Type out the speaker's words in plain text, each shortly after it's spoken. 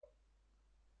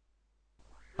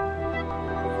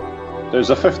there is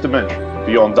a fifth dimension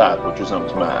beyond that which is known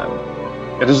as man.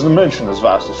 It is a dimension as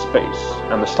vast as space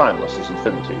and as timeless as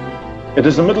infinity. It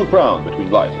is the middle ground between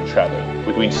light and shadow,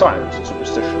 between science and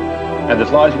superstition, and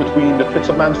it lies between the pits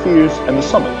of man's fears and the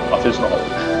summit of his knowledge.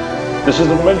 This is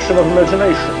the dimension of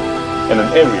imagination, in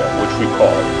an area which we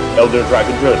call Elder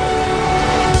Dragon Journey.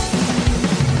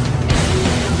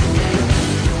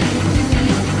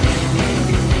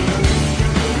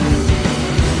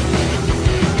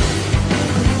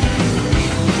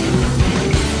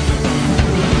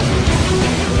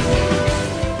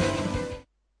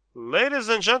 Ladies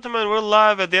and gentlemen, we're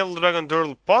live at the Elder Dragon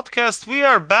Turtle podcast. We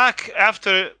are back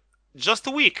after just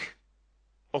a week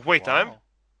of wait time.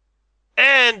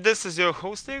 And this is your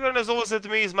host, Igor, and as always with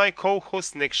me is my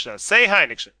co-host, Niksha. Say hi,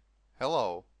 Niksha.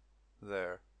 Hello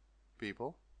there,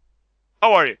 people.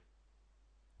 How are you?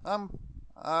 I'm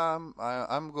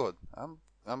good. I'm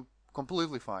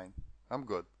completely fine. I'm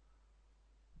good.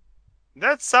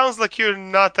 That sounds like you're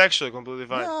not actually completely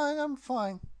fine. Yeah, I'm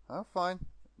fine. I'm fine.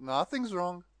 Nothing's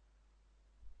wrong.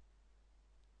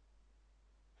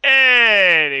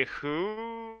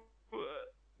 Anywho,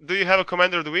 do you have a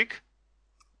commander of the week?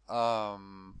 I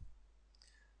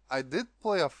did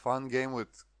play a fun game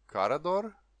with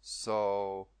Carador,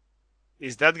 so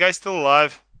Is that guy still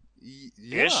alive?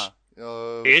 yeah.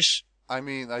 Ish? I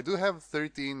mean, I do have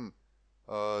 13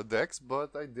 decks,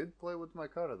 but I did play with my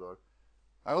Carador.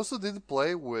 I also did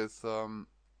play with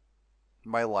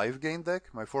my live game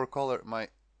deck, my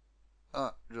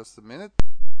just a minute.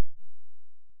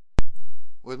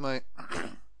 With my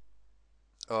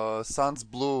Sun's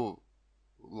Blue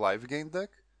live game deck,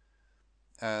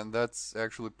 and that's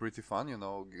actually pretty fun,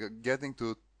 getting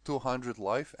to 200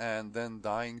 life and then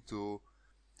dying to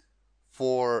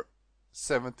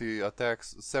 470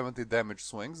 attacks, 70 damage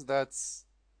swings. That's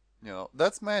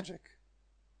magic.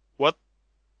 What?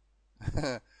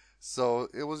 So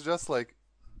it was just like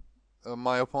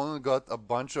my opponent got a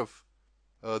bunch of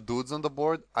dudes on the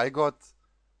board.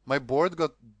 My board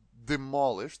got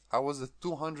demolished. I was at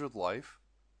 200 life.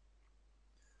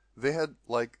 They had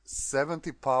like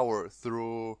 70 power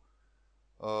through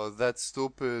that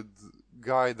stupid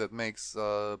guy that makes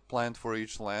plant for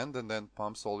each land and then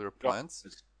pumps all your plants.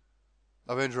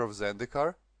 Avenger of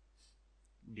Zendikar.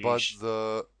 But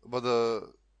the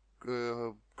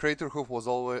Crater Hoof was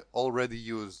already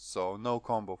used, so no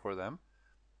combo for them.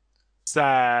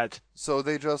 Sad. So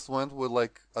they just went with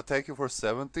like attack you for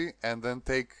 70 and then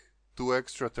take 2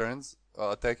 extra turns,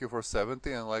 attack you for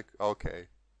 70, and like, okay,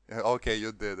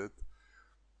 you did it.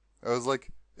 I was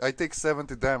like, I take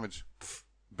 70 damage,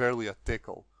 barely a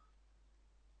tickle.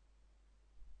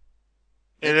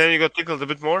 And then you got tickled a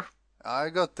bit more? I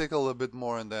got tickled a bit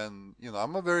more, and then,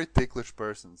 I'm a very ticklish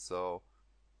person, so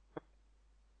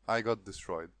I got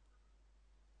destroyed.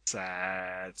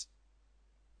 Sad.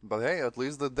 But hey, at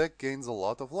least the deck gains a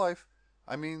lot of life.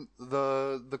 I mean,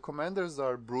 the commanders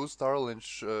are Bruce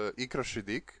Tarlinch, Ikra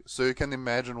Shiddiq, so you can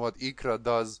imagine what Ikra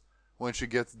does when she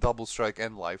gets double strike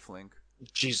and lifelink.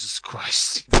 Jesus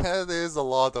Christ. That is a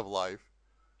lot of life.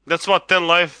 That's what, 10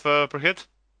 life per hit?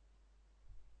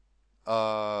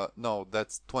 No,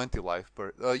 that's 20 life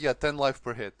per... 10 life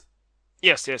per hit.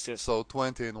 Yes. So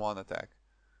 20 in one attack.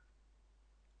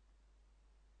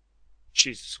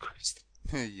 Jesus Christ.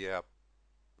 Yeah.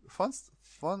 Fun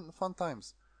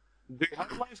times. Do you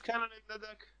have life cannon in the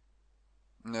deck?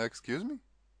 Excuse me?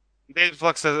 Date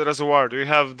Flux Reservoir, do you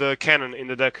have the cannon in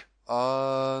the deck?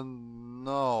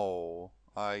 No.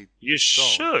 You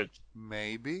should.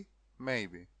 Maybe.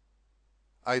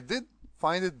 I did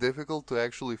find it difficult to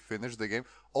actually finish the game.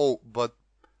 Oh, but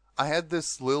I had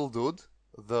this little dude,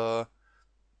 the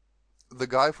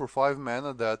guy for 5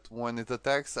 mana that when it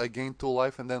attacks I gain 2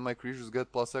 life and then my creatures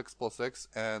get +X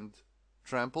and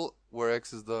trample, where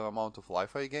X is the amount of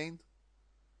life I gained.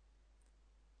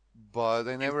 But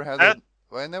I never had an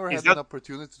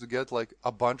opportunity to get like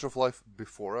a bunch of life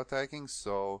before attacking,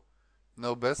 so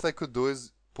best I could do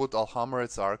is put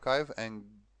Alhammarret's Archive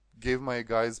and give my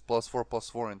guys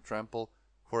 +4/+4 and trample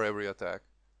for every attack.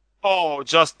 Oh,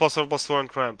 just +4/+4 and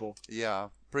trample. Yeah,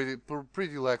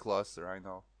 pretty lackluster, I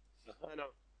know. I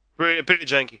know. Pretty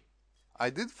janky. I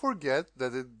did forget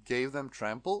that it gave them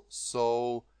trample,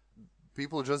 so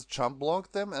people just chump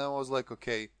blocked them, and I was like,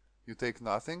 okay, you take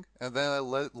nothing. And then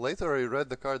later I read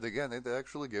the card again, it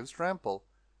actually gives trample.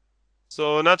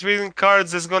 So not reading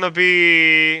cards is gonna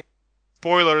be...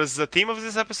 Spoilers, the theme of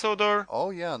this episode, or? Oh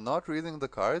yeah, not reading the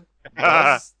card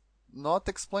does not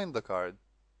explain the card.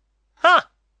 Huh!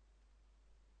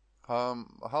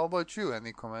 How about you?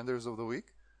 Any commanders of the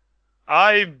week?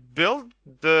 I built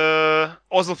the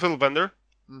Ozil Fiddlebender.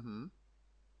 Mm-hmm.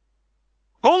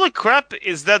 Holy crap,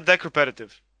 is that deck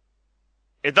repetitive?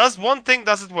 It does one thing,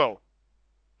 does it well.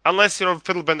 Unless your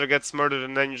Fiddlebender gets murdered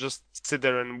and then you just sit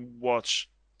there and watch.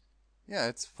 Yeah,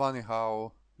 it's funny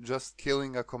how just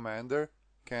killing a commander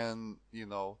can,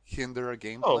 hinder a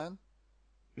game Oh, plan.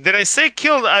 did I say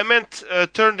killed? I meant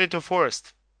turned into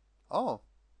forest. Oh,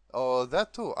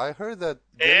 that too. I heard that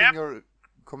Yeah. getting your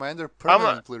commander I'm,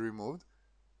 permanently removed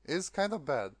is kind of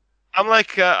bad. I'm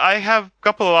like, I have a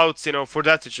couple of outs, for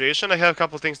that situation. I have a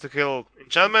couple of things to kill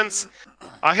enchantments.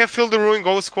 I have filled the Ruin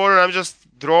Ghost Quarter. I'm just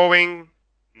drawing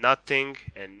nothing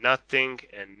and nothing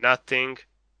and nothing.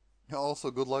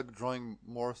 Also, good luck drawing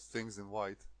more things in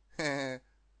white. Eh,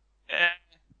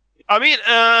 I mean,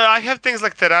 I have things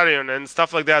like Terrarion and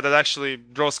stuff like that that actually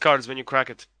draws cards when you crack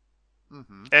it.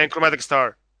 Mm-hmm. And Chromatic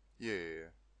Star. Yeah.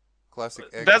 Classic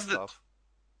egg That's the stuff.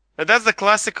 that's the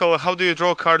classical how do you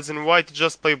draw cards in white,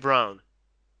 just play brown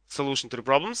solution to the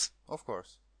problems. Of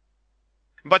course.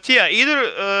 But yeah,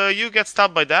 either you get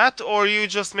stopped by that, or you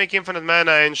just make infinite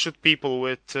mana and shoot people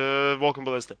with Walking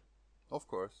Ballista. Of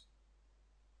course.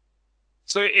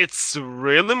 So it's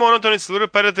really monotone, it's a little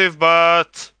repetitive,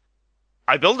 but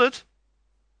I build it.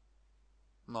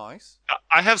 Nice.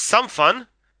 I have some fun,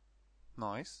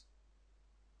 Nice.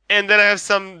 and then I have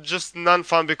some just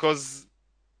non-fun because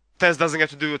Tess doesn't get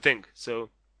to do a thing.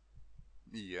 So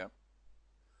Yeah.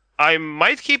 I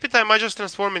might keep it, I might just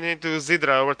transform it into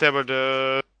Zidra or whatever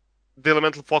the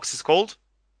elemental fox is called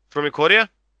from Ikoria.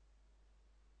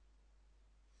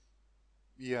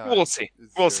 Yeah. We'll see.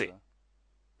 It's We'll see. Zirda.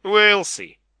 We'll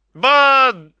see.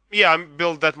 But yeah, I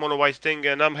built that mono white thing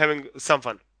and I'm having some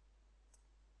fun.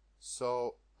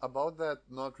 So, about that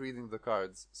not reading the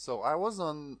cards. So, I was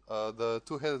on the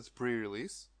two-headed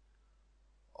pre-release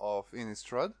of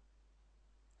Innistrad,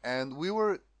 and we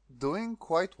were doing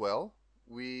quite well.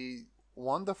 We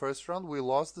won the first round, we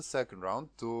lost the second round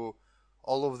to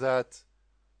all of that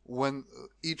when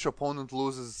each opponent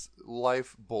loses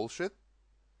life bullshit.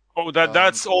 Oh,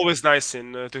 that's always nice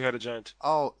in Two-Headed Giant.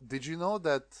 Oh, did you know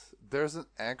that there's an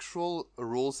actual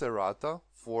rules errata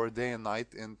for day and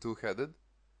night in two-headed?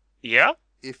 Yeah?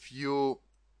 If you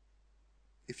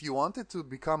wanted to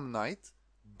become knight,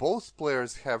 both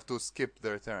players have to skip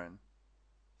their turn.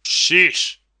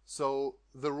 Sheesh. So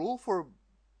the rule for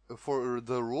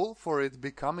it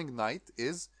becoming knight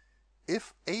is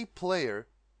if a player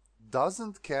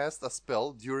doesn't cast a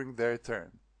spell during their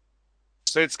turn.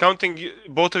 So it's counting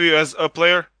both of you as a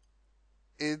player?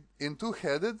 In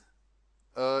two-headed,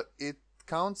 it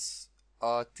counts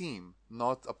a team,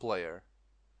 not a player.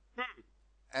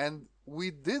 And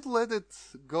we did let it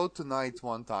go to knight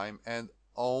one time, and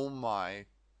oh my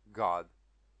god,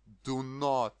 do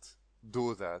not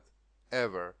do that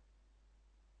ever,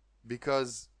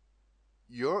 because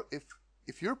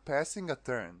if you're passing a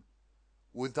turn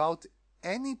without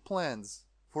any plans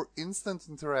for instant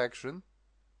interaction,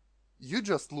 you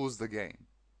just lose the game.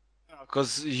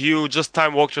 Because you just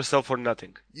time walked yourself for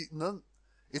nothing.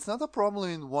 It's not a problem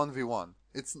in 1v1.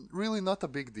 It's really not a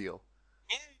big deal.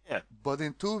 Yeah. But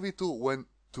in 2v2, when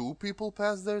two people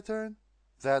pass their turn,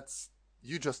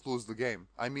 you just lose the game.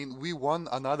 I mean, we won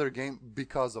another game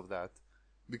because of that.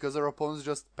 Because our opponents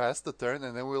just passed the turn,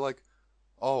 and then we're like,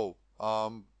 oh,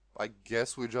 I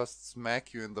guess we just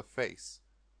smack you in the face.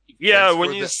 Yeah,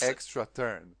 Thanks for the extra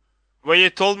turn. When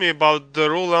you told me about the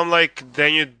rule, I'm like,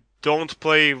 then you don't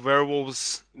play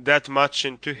werewolves that much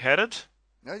in Two-Headed?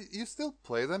 You still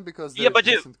play them because they're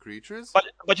decent creatures.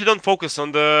 But you don't focus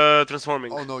on the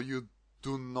transforming. Oh no, you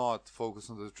do not focus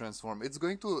on the transform. It's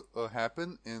going to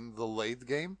happen in the late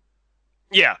game.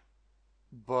 Yeah.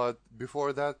 But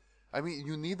before that, I mean,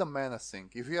 you need a mana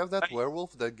sink. If you have that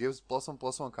werewolf that gives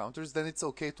 +1/+1 counters, then it's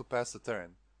okay to pass the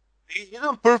turn. You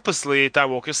don't purposely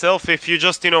time walk yourself. If you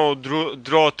just,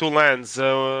 draw two lands,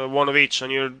 one of each, on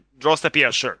your draw step,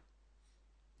 yeah, sure.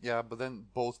 Yeah, but then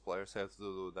both players have to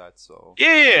do that, so...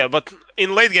 Yeah, but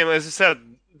in late game, as you said,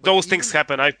 those things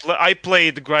happen. I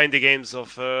played grindy games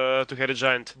of Two-Headed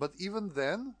Giant. But even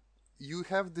then, you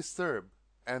have Disturb,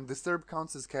 and Disturb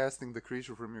counts as casting the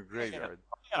creature from your graveyard.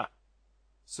 Yeah.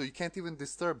 So you can't even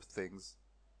disturb things.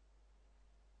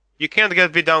 You can't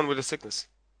get beat down with a sickness.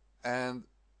 And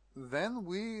then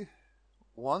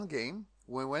one game,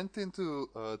 we went into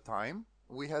time,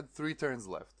 we had 3 turns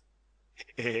left.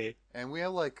 And we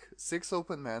have like 6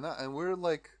 open mana, and we're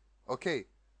like, okay,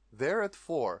 they're at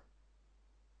 4.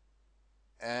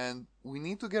 And we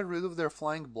need to get rid of their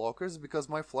flying blockers because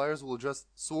my flyers will just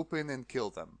swoop in and kill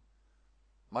them.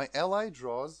 My ally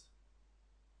draws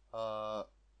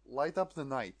Light Up the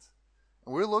Night.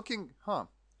 And we're looking,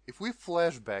 if we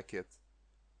flashback it,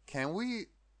 can we,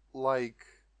 like,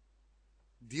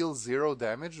 deal 0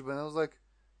 damage? But I was like,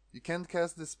 you can't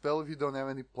cast this spell if you don't have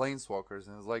any planeswalkers,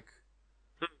 and it's like,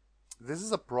 this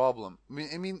is a problem.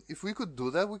 I mean, if we could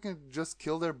do that, we can just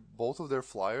kill both of their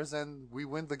flyers and we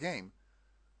win the game.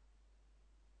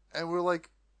 And we're like,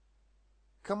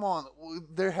 come on,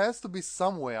 there has to be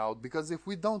some way out, because if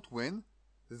we don't win,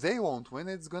 they won't win,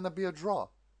 it's gonna be a draw.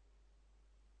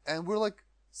 And we're like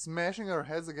smashing our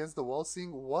heads against the wall,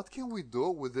 seeing what can we do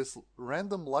with this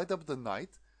random Light Up the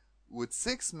Night with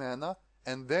 6 mana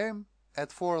and them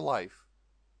at 4 life.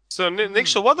 So,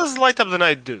 Niksha, what does Light Up the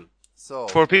Night do? So,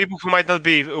 For people who might not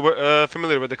be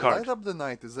familiar with the card. Light Up the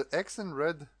Night is an X and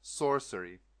red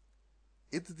sorcery.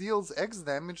 It deals X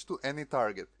damage to any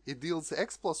target. It deals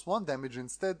X plus 1 damage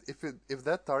instead if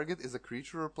that target is a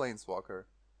creature or planeswalker.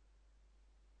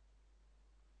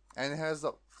 And it has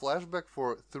a flashback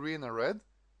for 3 in a red,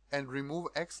 and remove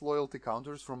X loyalty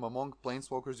counters from among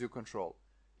planeswalkers you control.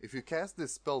 If you cast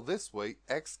this spell this way,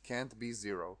 X can't be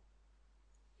 0.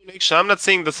 Niksha, I'm not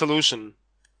seeing the solution.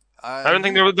 I don't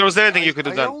think mean, there was anything you could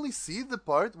have I done. only see the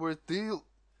part where it deals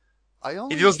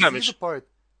damage. the part.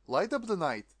 Light Up the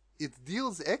Night. It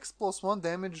deals X plus 1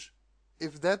 damage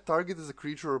if that target is a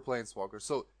creature or planeswalker.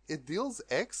 So it deals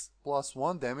X plus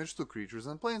 1 damage to creatures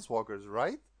and planeswalkers,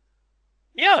 right?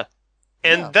 Yeah.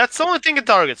 And Yeah. that's the only thing it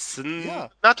targets, Yeah.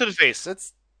 not to the face.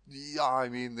 Yeah, I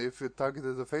mean, if it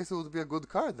targeted the face, it would be a good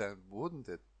card then, wouldn't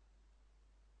it?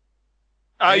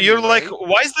 You're like,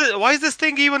 Anyway. why is this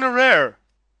thing even a rare?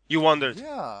 You wondered.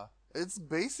 Yeah, it's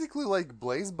basically like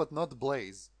Blaze, but not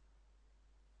Blaze.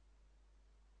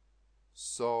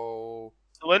 So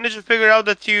When did you figure out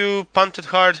that you punted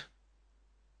hard?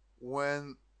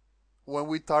 when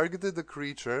we targeted the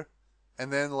creature,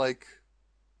 and then like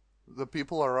the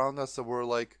people around us were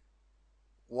like,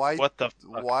 What the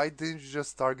fuck? why didn't you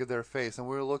just target their face? And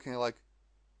we were looking like,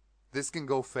 this can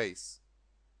go face.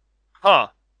 Huh.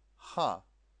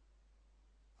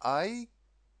 I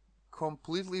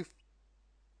completely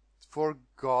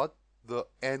forgot the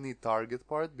any target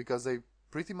part, because I'm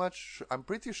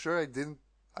pretty sure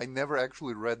I never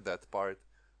actually read that part.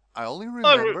 I only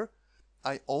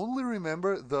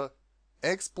remember the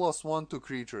X plus 1 to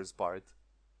creatures part.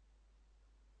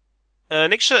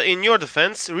 Niksha, in your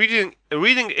defense, reading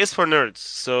is for nerds,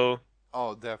 so...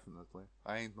 Oh, definitely.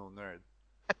 I ain't no nerd.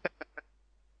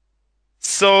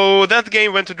 So that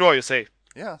game went to draw, you say?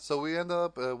 Yeah, so we end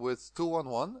up with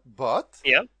 2-1-1, but...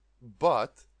 Yeah.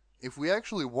 But, if we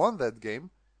actually won that game,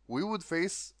 we would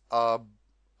face a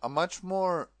much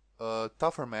more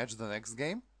tougher match the next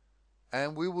game,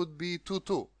 and we would be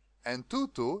 2-2. And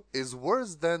 2-2 is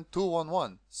worse than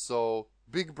 2-1-1, so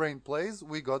big brain plays,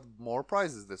 we got more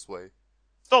prizes this way.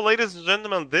 So, ladies and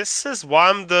gentlemen, this is why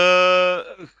I'm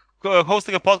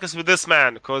hosting a podcast with this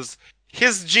man, because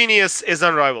his genius is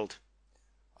unrivaled.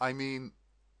 I mean,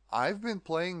 I've been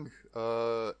playing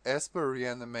Esper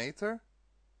Reanimator,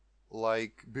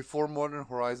 like, before Modern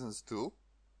Horizons 2,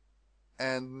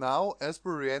 and now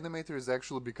Esper Reanimator is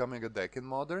actually becoming a deck in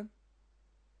Modern.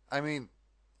 I mean,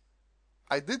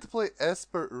 I did play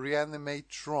Esper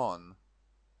Reanimatron.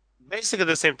 Basically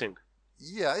the same thing.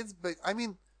 Yeah, I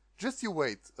mean, just you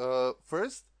wait.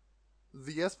 First,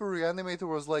 the Esper Reanimator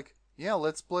was like, yeah,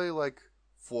 let's play like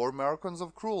 4 Markons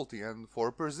of Cruelty and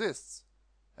 4 Persists,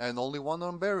 and only 1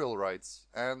 on Burial Rites,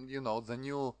 and you know the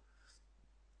new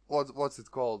what's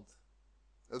it called?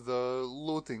 The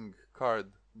looting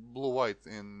card, blue-white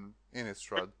in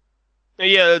Innistrad.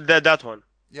 Yeah, that one.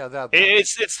 Yeah, that one.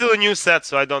 It's still a new set,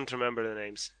 so I don't remember the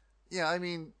names. Yeah, I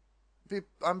mean,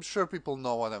 I'm sure people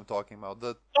know what I'm talking about.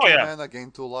 The 2 yeah. mana,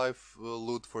 gain 2 life,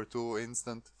 loot for 2,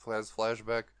 instant, flash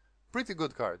flashback. Pretty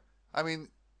good card. I mean,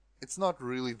 it's not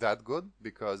really that good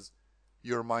because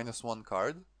you're -1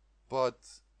 card, but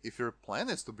if your plan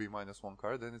is to be -1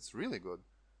 card, then it's really good.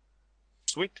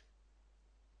 Sweet.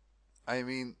 I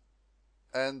mean,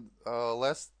 and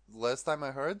last time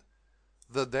I heard,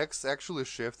 the decks actually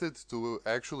shifted to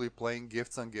actually playing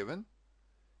Gifts Ungiven,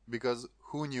 because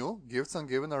who knew? Gifts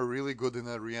Ungiven are really good in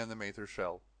a Reanimator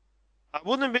shell. I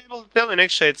wouldn't be able to tell you,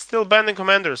 Niksha. It's still banding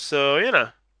commanders, so you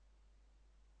know.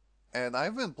 And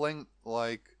I've been playing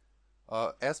like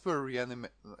Esper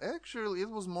Reanimate. Actually, it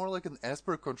was more like an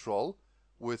Esper control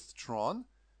with Tron,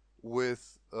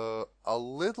 with a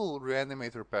little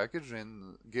Reanimator package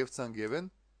in Gifts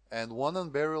Ungiven, and 1 on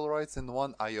Burial Rites and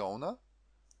 1 Iona.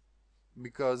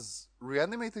 Because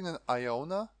reanimating an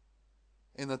Iona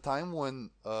in a time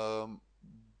when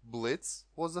Blitz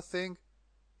was a thing,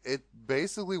 it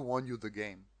basically won you the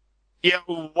game. Yeah,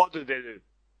 what did they do?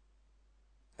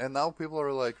 And now people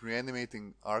are like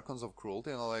reanimating Archons of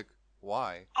Cruelty, and I'm like,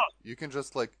 why? Oh. You can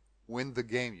just like win the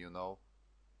game, you know?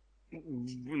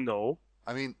 No.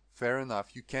 I mean, fair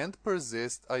enough. You can't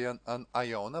persist an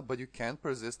Iona, but you can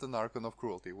persist an Archon of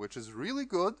Cruelty, which is really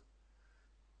good.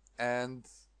 And,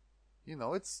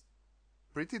 it's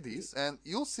pretty decent. And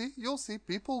you'll see,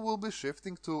 people will be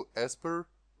shifting to Esper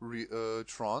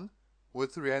Tron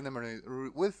with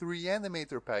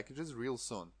reanimator packages real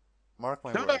soon. Mark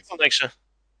my No words. connection.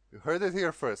 You heard it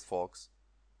here first, folks.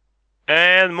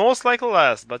 And most likely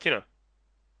last, but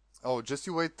Oh, just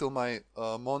you wait till my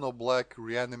mono black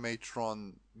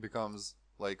reanimatron becomes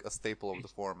like a staple of the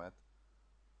format.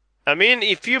 I mean,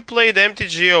 if you played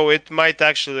MTGO, it might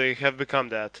actually have become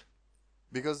that.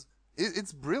 Because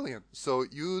it's brilliant. So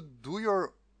you do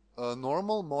your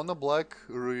normal mono black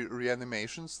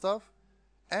reanimation stuff,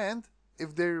 and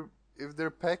if they're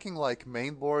packing like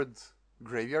mainboard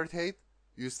graveyard hate,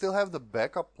 you still have the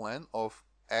backup plan of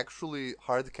actually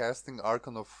hard casting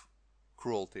Archon of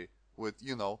Cruelty with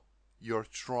your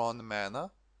Tron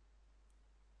mana.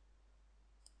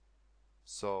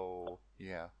 So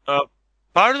yeah.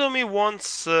 Part of me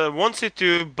wants you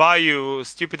to buy you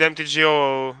stupid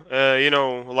MTGO,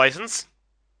 license,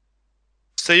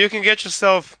 so you can get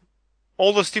yourself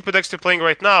all the stupid decks you're playing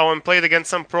right now and play it against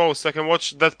some pros, so I can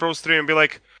watch that pro stream and be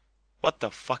like, what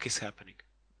the fuck is happening?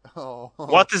 Oh,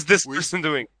 What is this person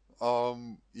doing?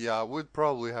 Yeah, we'd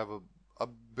probably have a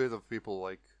bit of people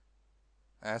like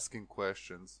asking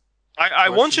questions. I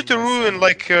want you to Questioning my ruin sanity.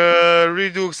 like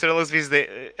Redux or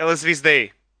LSV's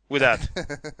day with that.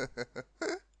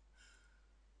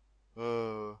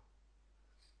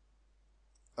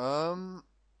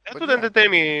 That But would yeah.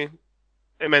 entertain me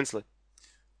immensely.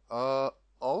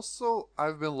 Also,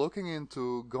 I've been looking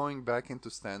into going back into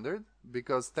Standard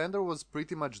because Standard was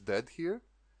pretty much dead here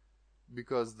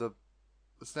because the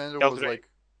Standard was Eldraine. like,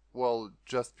 well,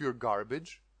 just pure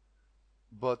garbage.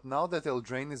 But now that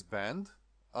Eldraine is banned,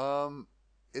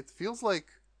 it feels like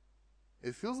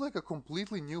a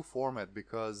completely new format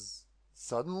because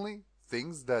suddenly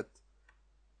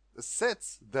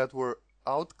sets that were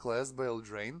outclassed by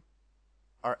Eldraine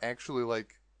are actually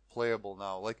like playable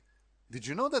now. Like, did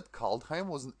you know that Kaldheim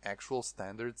was an actual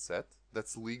Standard set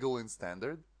that's legal in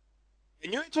Standard? I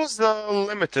knew it was the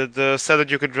limited set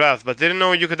that you could draft, but didn't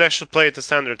know you could actually play it as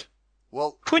standard.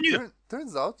 Well, Who knew?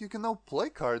 turns out you can now play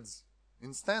cards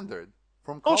in Standard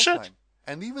from Oh, Kaldheim shit.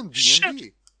 and even D&D.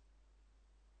 Shit.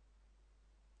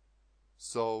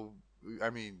 So, I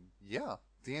mean, yeah,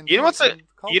 D&D. You know what's a and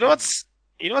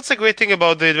Kaldheim. a great thing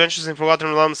about the Adventures in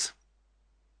Forgotten Realms?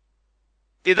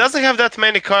 It doesn't have that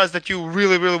many cards that you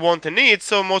really, really want and need,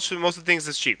 so most of the things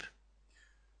is cheap.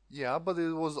 Yeah, but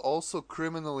it was also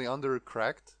criminally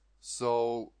undercracked,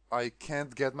 so I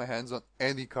can't get my hands on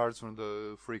any cards from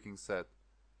the freaking set.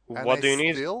 What do you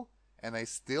need? And I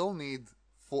still need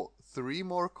 3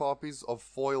 more copies of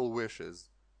Foil Wishes.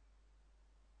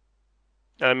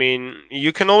 I mean,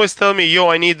 you can always tell me, yo,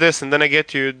 I need this, and then I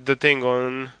get you the thing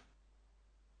on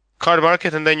card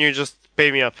market, and then you just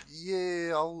pay me up.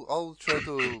 Yeah, I'll try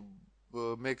to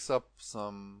mix up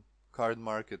some card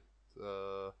market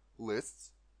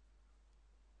lists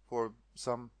for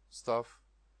some stuff.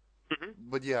 Mhm.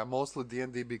 But yeah, mostly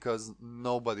D&D because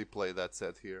nobody played that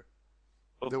set here.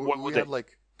 What We would had they?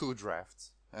 like 2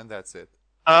 drafts, and that's it.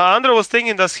 Andra was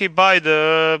thinking, does he buy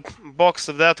the box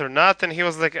of that or not? And he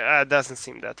was like, it doesn't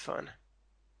seem that fun.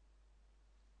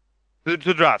 To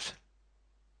draft.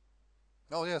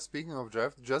 Oh yeah, speaking of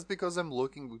draft, just because I'm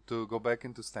looking to go back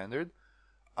into Standard,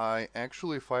 I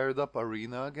actually fired up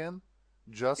Arena again,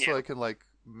 just so Yeah. I can like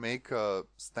make a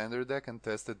Standard deck and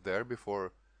test it there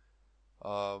before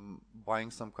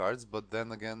buying some cards. But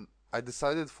then again, I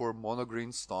decided for Mono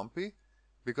Green Stompy,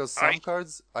 because some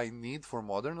cards I need for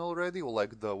Modern already,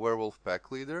 like the Werewolf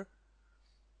Pack Leader.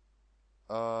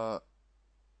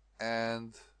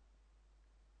 And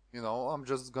I'm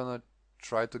just gonna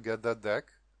try to get that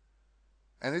deck.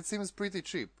 And it seems pretty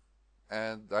cheap.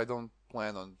 And I don't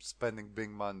plan on spending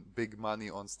big money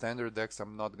on Standard decks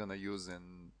I'm not gonna use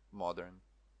in Modern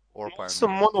or Also, Pioneer.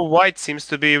 Mono White seems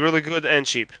to be really good and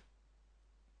cheap.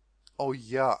 Oh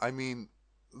yeah, I mean,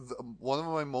 one of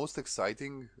my most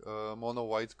exciting Mono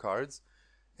White cards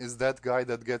is that guy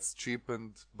that gets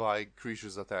cheapened by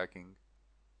creatures attacking.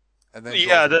 And then Yeah,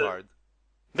 draws a card.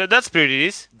 that's pretty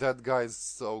decent. That guy's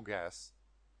so gas.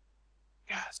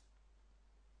 Yes.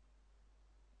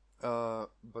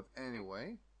 But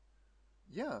anyway,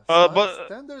 yeah, But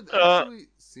Standard uh, actually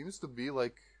seems to be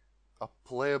like a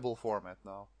playable format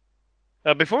now.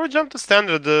 before we jump to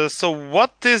standard, so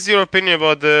what is your opinion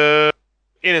about the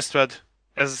Innistrad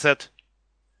as a set?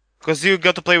 Because you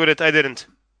got to play with it, I didn't.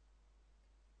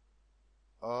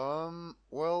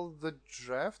 Well, the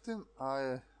drafting,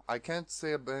 I I can't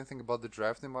say anything about the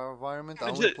draft environment. I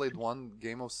only played one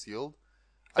game of Sealed.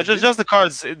 Just the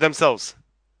cards themselves.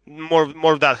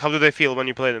 More of that. How do they feel when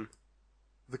you play them?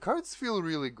 The cards feel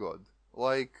really good.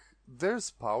 Like,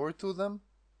 there's power to them,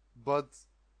 but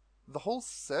the whole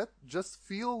set just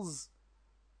feels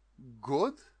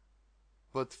good,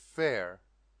 but fair.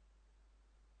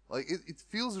 Like, it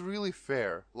feels really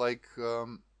fair. Like,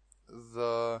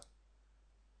 the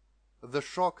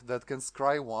shock that can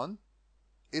scry one,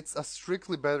 it's a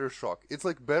strictly better shock. It's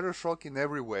like better shock in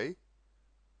every way,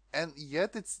 and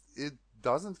yet it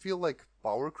doesn't feel like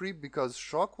power creep because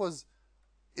shock was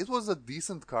a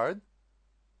decent card,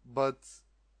 but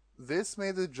this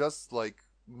made it just like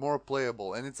more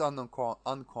playable, and it's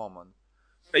uncommon.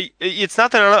 It's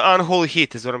not an unholy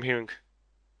heat, is what I'm hearing.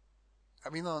 I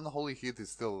mean, Unholy Heat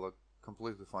is still a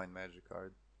completely fine Magic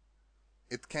card.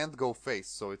 It can't go face,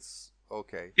 so it's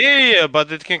okay. Yeah,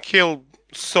 but it can kill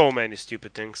so many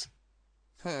stupid things.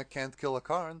 Can't kill a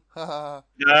Karn.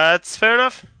 That's fair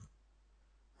enough.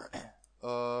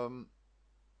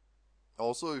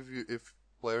 Also, if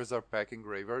players are packing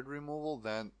Graveyard Removal,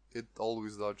 then it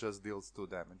always just deals 2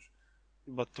 damage.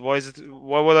 But why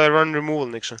would I run removal,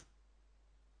 Niksha?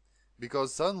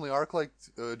 Because suddenly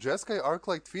Jeskai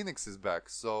Arclight Phoenix is back,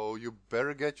 so you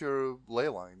better get your ley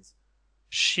lines.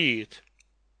 Shit.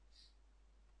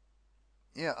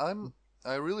 Yeah,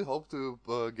 I really hope to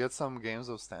get some games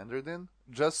of Standard in,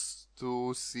 just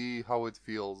to see how it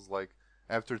feels like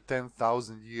after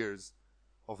 10,000 years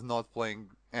of not playing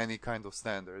any kind of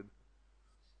Standard.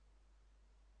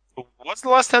 What's the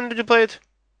last time that you played?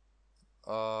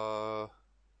 The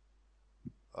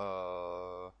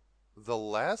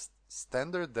last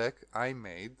Standard deck I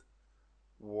made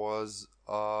was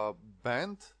a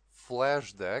bent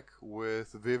Flash deck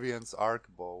with Vivian's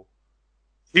Arcbow.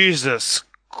 Jesus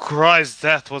Christ,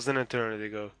 that was an eternity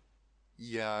ago.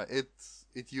 Yeah,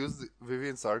 it used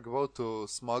Vivian's Arcbow to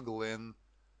smuggle in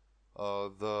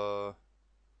the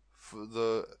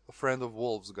Friend of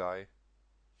Wolves guy.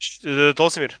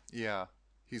 Tolsimir. Yeah,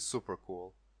 he's super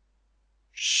cool.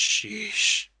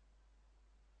 Sheesh.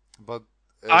 But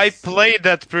I played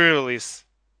that pre-release.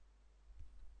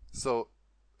 So,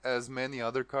 as many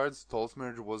other cards,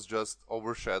 Tolsmirge was just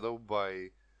overshadowed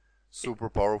by super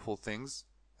powerful things,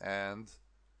 and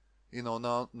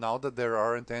now that there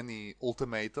aren't any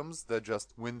ultimatums that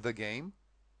just win the game,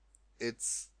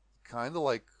 it's kind of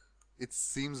like it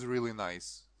seems really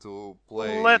nice to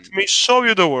play. Let me show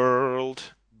you the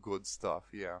world. Good stuff,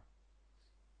 yeah.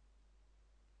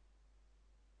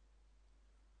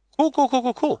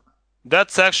 Cool.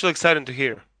 That's actually exciting to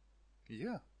hear.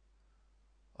 Yeah.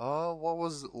 What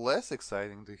was less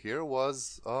exciting to hear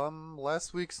was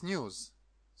last week's news.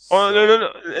 Oh no.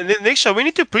 Niksha, we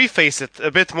need to preface it a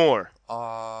bit more.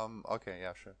 Okay,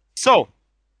 yeah, sure. So,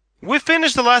 we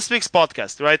finished the last week's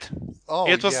podcast, right? Oh,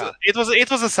 it was yeah.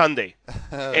 it was a Sunday,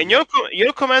 and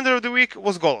your commander of the week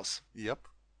was Golos. Yep.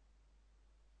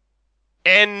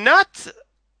 And not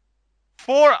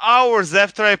 4 hours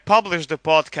after I published the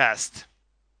podcast,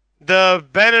 the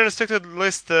ban and restricted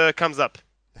list comes up.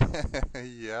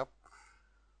 Yep.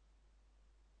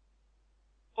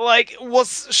 Like,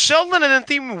 was Sheldon and the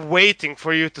team waiting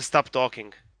for you to stop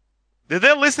talking? Did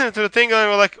they listen to the thing and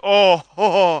were like,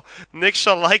 oh,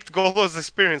 Niksha liked Golos'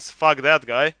 experience, fuck that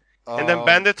guy, and then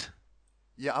banned it?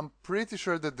 Yeah, I'm pretty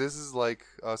sure that this is like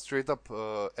straight up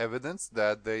evidence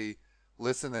that they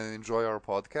listen and enjoy our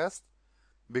podcast.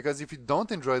 Because if you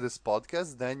don't enjoy this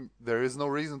podcast, then there is no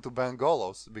reason to ban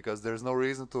Golos, because there's no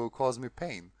reason to cause me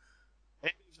pain.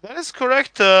 That is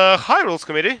correct, High Rules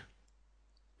Committee.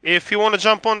 If you want to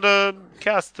jump on the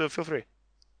cast, feel free.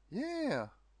 Yeah,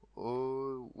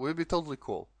 we'd be totally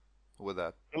cool with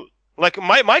that. Like,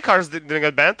 my cards didn't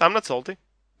get banned, I'm not salty.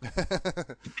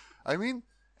 I mean,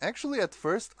 actually at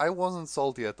first I wasn't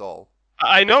salty at all.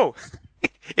 I know.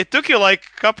 It took you like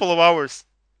a couple of hours.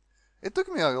 It took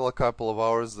me a couple of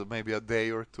hours, maybe a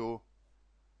day or two.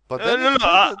 But No.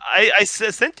 I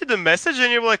sent you the message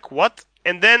and you were like, what?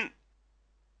 And then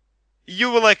you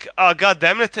were like, oh, god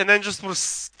damn it, and then just were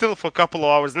still for a couple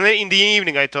of hours. And then in the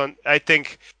evening, I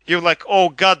think, you were like, oh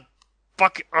god,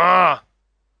 fuck,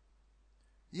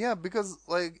 Yeah, because,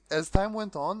 like, as time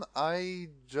went on, I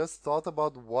just thought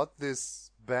about what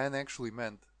this ban actually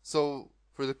meant. So,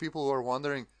 for the people who are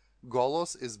wondering,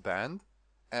 Golos is banned,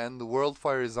 and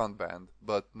Worldfire is unbanned,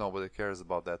 but nobody cares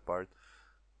about that part.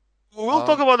 We'll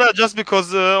talk about that just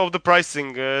because of the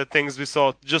pricing things we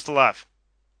saw, just to laugh.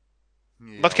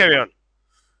 Yeah. But carry on.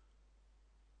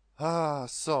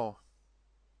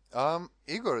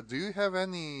 Igor, do you have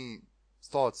any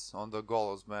thoughts on the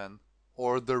Golos ban?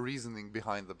 Or the reasoning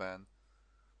behind the ban?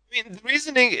 mean, the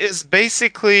reasoning is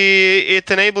basically it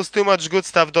enables too much good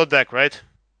stuff deck, right?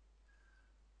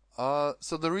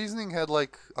 So the reasoning had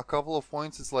like a couple of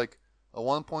points. It's like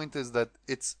one point is that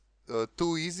it's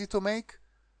too easy to make.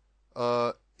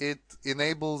 It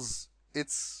enables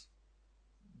it's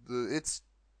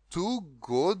too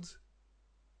good.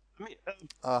 I mean,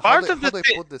 How part of how the do I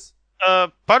thi- put this?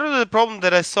 part of the problem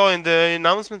that I saw in the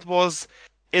announcement was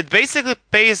it basically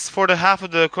pays for the half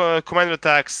of the commander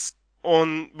attacks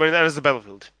on when it enters the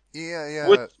battlefield, Yeah,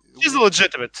 which yeah. is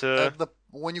legitimate. At the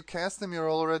when you cast him, you're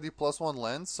already +1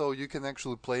 land, so you can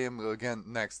actually play him again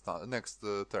next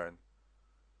turn.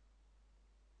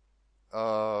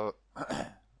 Uh,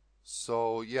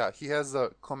 so yeah, he has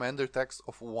a commander tax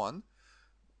of 1,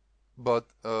 but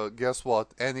guess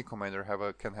what? Any commander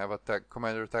can have a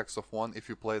commander tax of 1 if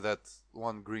you play that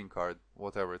one green card,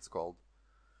 whatever it's called.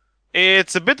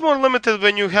 It's a bit more limited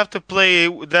when you have to play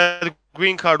that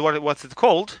green card. What's it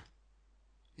called?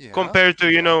 Yeah, Compared to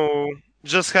yeah.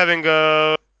 just having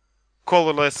a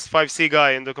colorless 5C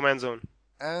guy in the command zone.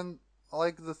 And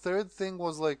like the third thing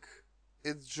was like,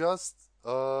 it's just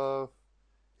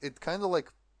it kind of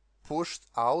like pushed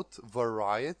out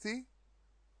variety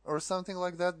or something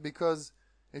like that, because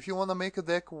if you want to make a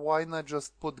deck, why not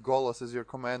just put Golos as your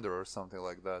commander or something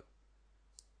like that?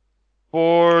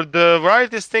 For the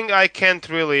varieties thing, I can't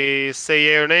really say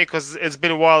yay or nay because it's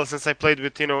been a while since I played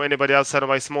with anybody outside of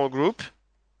my small group.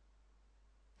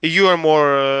 You are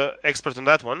more expert on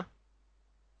that one.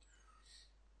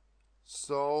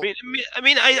 So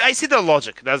I see the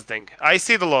logic. That's the thing. I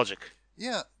see the logic.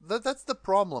 yeah, that's the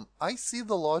problem. I see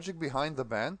the logic behind the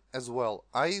ban as well.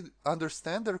 I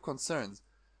understand their concerns,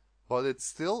 but it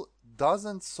still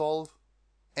doesn't solve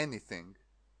anything.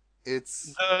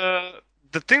 It's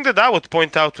The thing that I would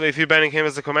point out if you're banning him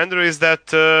as a commander is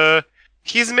that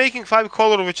he's making 5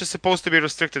 color, which is supposed to be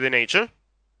restricted in nature.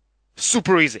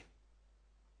 Super easy.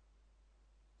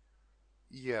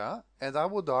 yeah, and I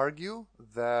would argue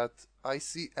that I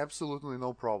see absolutely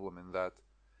no problem in that,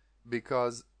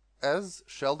 because as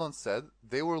Sheldon said,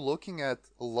 they were looking at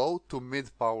low to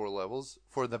mid power levels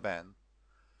for the ban.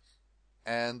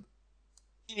 And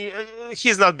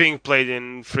He's not being played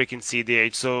in freaking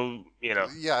CDH, so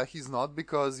yeah, he's not,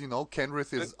 because,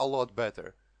 Kenrith is a lot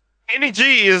better. NEG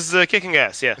is kicking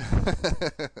ass, yeah.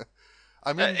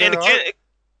 I mean, And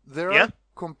there yeah, are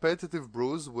competitive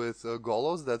brews with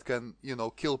Golos that can,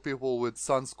 kill people with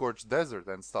Sun Scorched Desert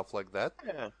and stuff like that.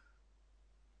 yeah.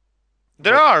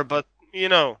 There But are, but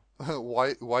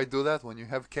why do that when you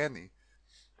have Kenny?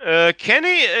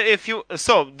 Kenny, if you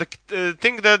the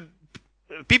thing that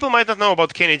people might not know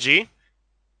about Kenny G.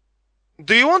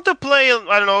 Do you want to play,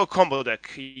 I don't know, a combo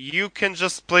deck? You can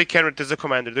just play Kenrith as a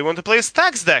commander. Do you want to play a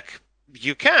stacks deck?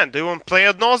 You can. Do you want to play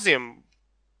Ad Nauseam?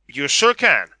 You sure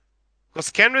can.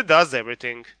 Because Kenrith does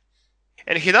everything.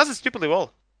 And he does it stupidly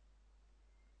well.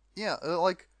 Yeah,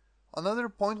 like another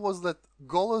point was that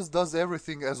Golos does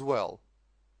everything as well,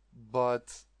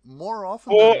 but more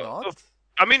often Or, than not,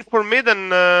 I mean, for mid and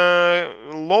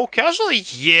low casual,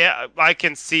 yeah, I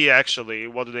can see actually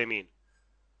what do they mean.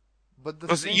 but the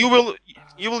Because thing,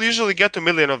 you will usually get to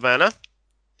million of mana,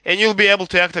 and you'll be able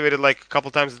to activate it like a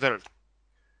couple times a turn.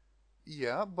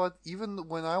 yeah, but even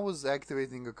when I was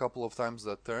activating a couple of times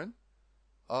that turn,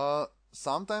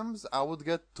 sometimes I would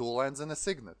get 2 lands and a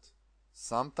signet.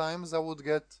 Sometimes I would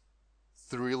get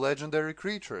 3 legendary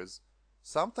creatures.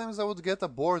 Sometimes I would get a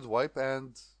board wipe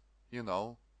and,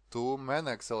 2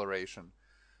 mana acceleration.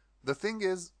 The thing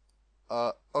is,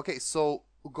 okay, so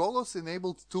Golos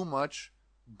enabled too much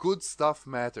good stuff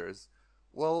matters.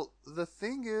 Well, the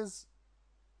thing is,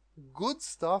 good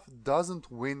stuff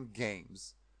doesn't win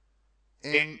games.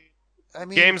 In In, I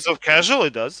mean, games of casual,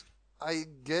 it does. I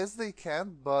guess they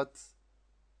can, but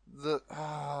the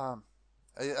I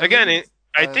Again, really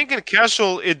I think in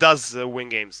casual it does win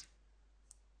games.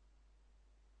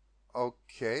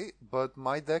 okay, but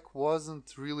my deck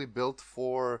wasn't really built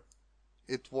for.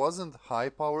 It wasn't high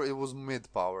power; it was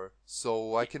mid power.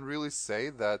 So I can really say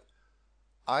that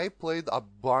I played a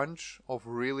bunch of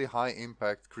really high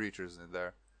impact creatures in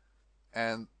there,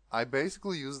 and I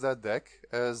basically used that deck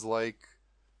as like,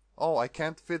 oh, I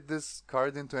can't fit this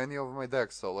card into any of my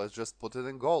decks, so let's just put it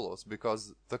in Golos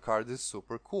because the card is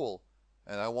super cool,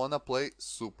 and I wanna play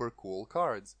super cool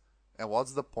cards. And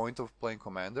what's the point of playing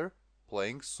Commander?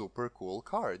 Playing super cool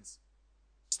cards.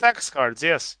 Stacks cards,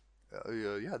 yes.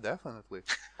 Yeah, definitely.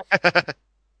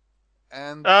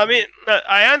 And I mean,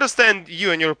 I understand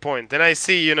you and your point, and I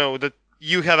see, that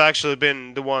you have actually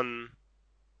been the one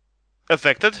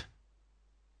affected.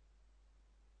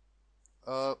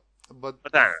 uh, but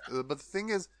But I don't know. but the thing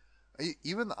is,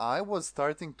 Even I was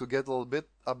starting to get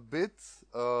a bit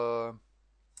burnt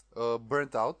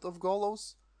out of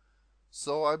Golos,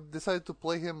 so I decided to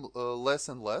play him less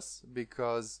and less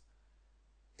because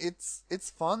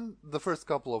it's fun the first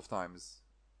couple of times.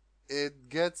 It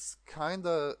gets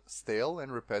kinda stale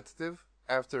and repetitive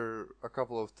after a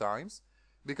couple of times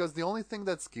because the only thing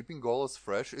that's keeping Golos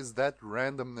fresh is that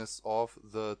randomness of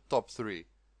the top three.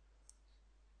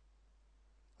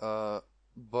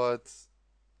 But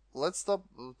let's stop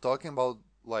talking about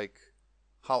like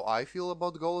how I feel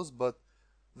about Golos, but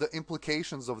the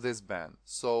implications of this ban.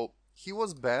 So he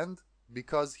was banned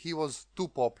because he was too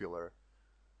popular.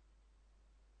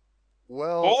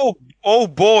 Well, Oh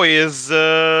boy, is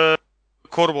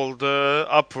Korvold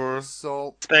upper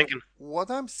so spanking. what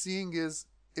I'm seeing is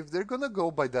if they're gonna go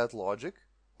by that logic,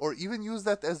 or even use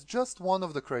that as just one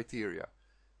of the criteria,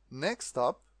 next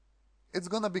up it's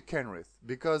gonna be Kenrith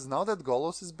because now that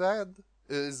Golos is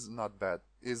not bad,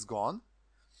 is gone.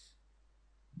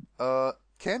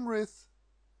 Kenrith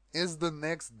is the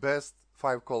next best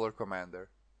 5-color commander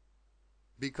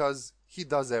because he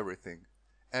does everything.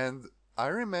 And I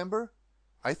remember,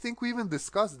 I think we even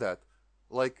discussed that.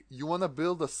 Like, you wanna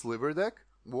build a sliver deck?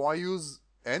 Why use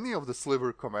any of the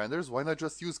sliver commanders? Why not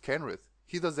just use Kenrith?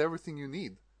 He does everything you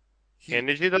need.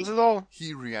 Energy does it all.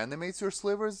 He reanimates your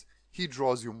slivers, he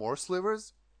draws you more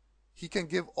slivers, he can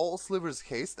give all slivers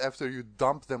haste after you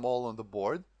dump them all on the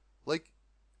board. Like,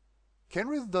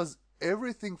 Kenrith does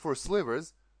everything for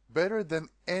slivers better than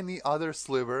any other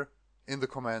sliver in the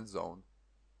command zone.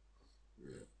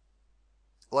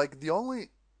 Like, the only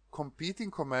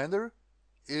competing commander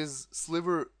is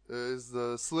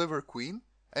the Sliver Queen,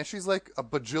 and she's like a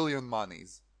bajillion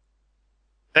monies.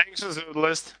 Thanks to the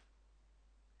list.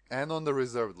 And on the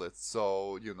reserved list,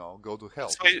 so, go to hell,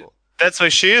 That's why, people. that's why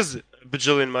she is a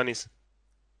bajillion monies.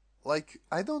 Like,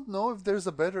 I don't know if there's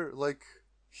a better, like,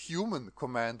 human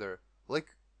commander.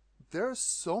 Like, there are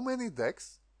so many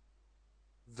decks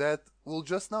that will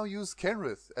just now use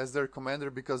Kenrith as their commander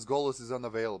because Golos is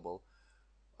unavailable.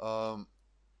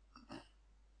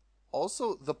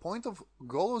 Also, the point of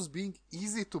Golos being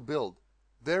easy to build,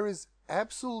 there is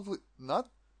absolutely not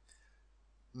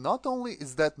only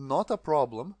is that not a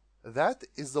problem, that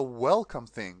is a welcome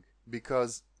thing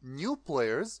because new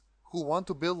players who want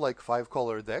to build like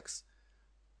 5-color decks,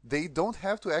 they don't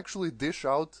have to actually dish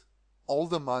out all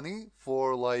the money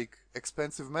for like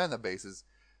expensive mana bases.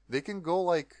 They can go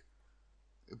like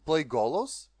play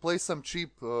Golos, play some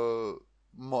cheap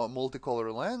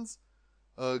multicolor lands,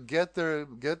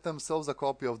 get themselves a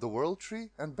copy of the World Tree,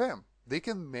 and bam, they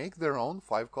can make their own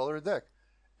 5-color deck.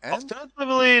 And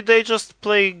Alternatively, they just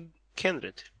play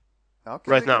Kindred.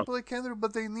 okay, Right they now. can play Kendra,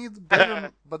 but they need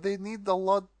better, but they need a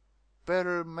lot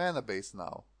better mana base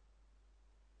now.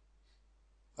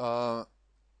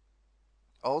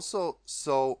 Also,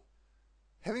 so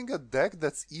having a deck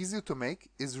that's easy to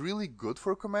make is really good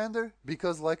for Commander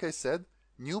because, like I said,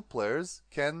 new players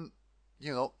can,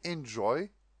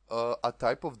 enjoy a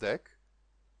type of deck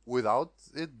without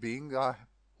it being a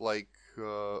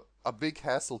big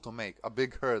hassle to make, a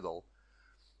big hurdle.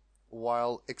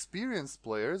 While experienced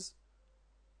players,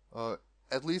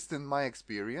 at least in my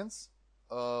experience,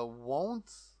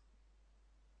 won't.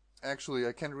 Actually,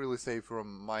 I can't really say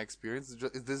from my experience.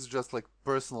 This is just like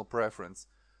personal preference.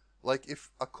 Like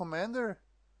if a commander,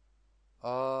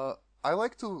 I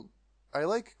like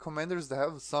commanders that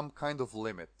have some kind of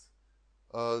limit.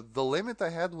 The limit I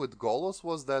had with Golos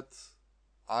was that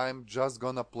I'm just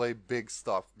gonna play big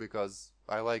stuff because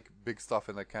I like big stuff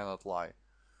and I cannot lie.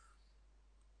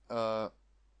 So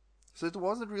it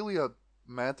wasn't really a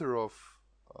matter of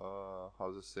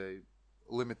how to say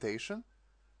limitation,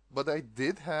 but I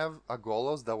did have a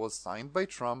Golos that was signed by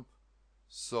Trump,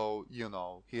 so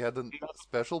he had a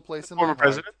special place in my Former heart.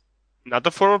 president? Not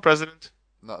the former president.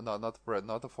 No,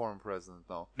 not the former president.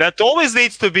 No. That always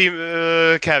needs to be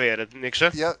caveated,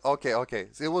 Niksha. Yeah. Okay.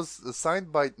 So it was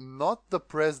signed by not the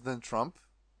President Trump,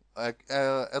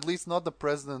 at least not the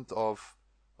president of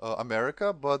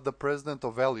America, but the president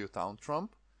of Value Town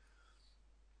Trump.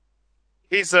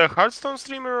 He's a Hearthstone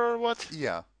streamer or what?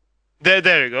 Yeah.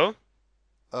 There you go.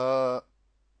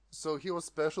 So he was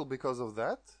special because of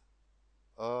that.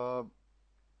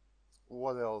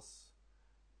 What else?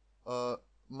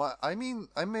 I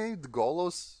made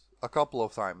Golos a couple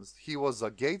of times. He was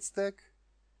a Gates deck.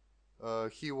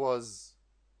 He was,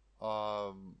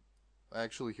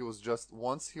 actually he was just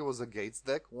once he was a Gates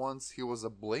deck, once he was a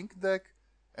Blink deck,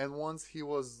 and once he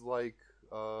was like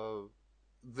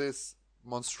this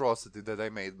monstrosity that I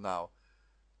made now.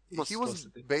 He was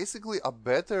basically a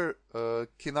better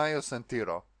Kinayo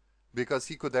Sentiro because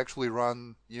he could actually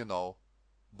run,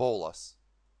 Bolas,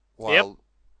 Yep. while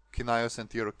Kinios and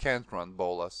Tiro can't run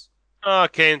Bolas.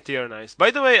 Okay, tier nice.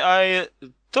 By the way, I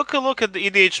took a look at the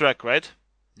EDH rec, right?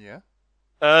 Yeah.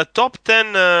 Top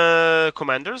 10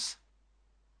 commanders.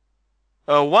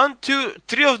 One, two,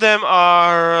 three of them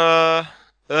are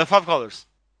five colors.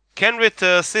 Kenrith,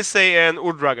 Sisay, and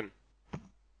Urdragon.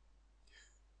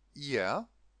 Yeah.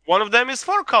 One of them is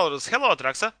four colors. Hello,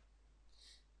 Atraxa.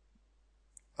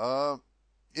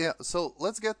 Yeah. So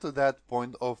let's get to that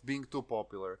point of being too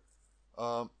popular.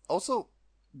 Also,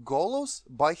 Golos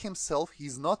by himself,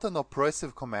 he's not an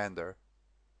oppressive commander.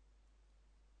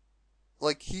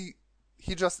 Like he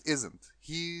just isn't.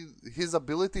 His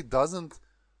ability doesn't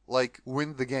like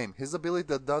win the game. His ability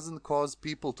that doesn't cause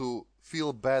people to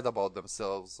feel bad about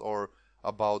themselves or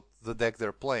about the deck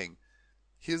they're playing.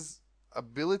 His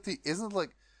ability isn't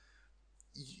like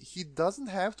he doesn't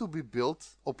have to be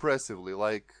built oppressively.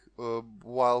 Like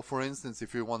while, for instance,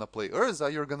 if you want to play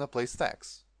Urza, you're gonna play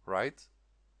stacks, right?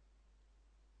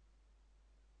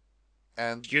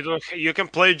 And You can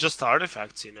play just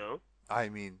artifacts, you know. I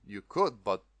mean, you could,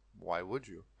 but why would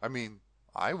you? I mean,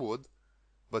 I would,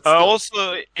 but still.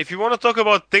 Also, if you want to talk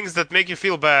about things that make you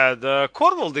feel bad,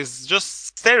 Corvold is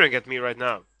just staring at me right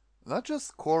now. Not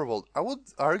just Corvold. I would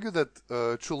argue that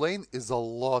Chulane is a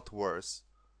lot worse.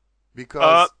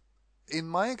 Because, in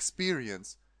my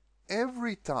experience,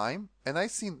 every time, and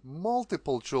I've seen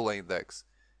multiple Chulane decks,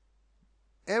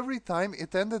 every time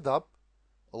it ended up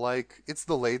like it's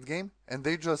the late game and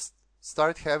they just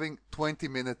start having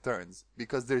 20-minute turns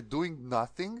because they're doing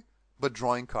nothing but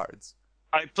drawing cards.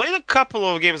 I played a couple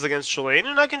of games against Chulane,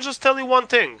 and I can just tell you one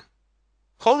thing.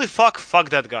 Holy fuck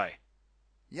that guy.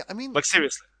 Yeah, I mean, Like,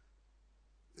 seriously.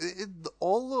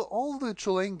 all the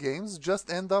Chulane games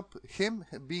just end up him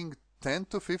being 10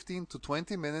 to 15 to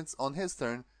 20 minutes on his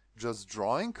turn, just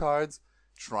drawing cards,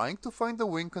 trying to find the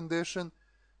win condition,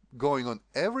 going on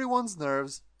everyone's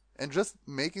nerves, and just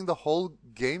making the whole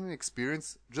game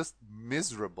experience just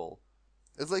miserable.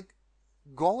 It's like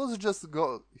Golos just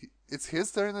go. It's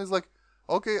his turn. And he's like,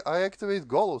 okay, I activate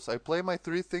Golos. I play my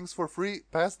 3 things for free.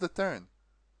 Pass the turn.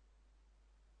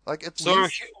 Like at So,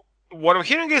 least what I'm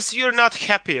hearing is you're not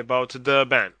happy about the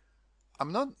ban.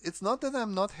 I'm not. It's not that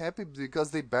I'm not happy because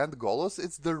they banned Golos.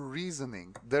 It's the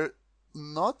reasoning. There,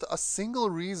 not a single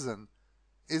reason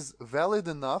is valid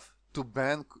enough to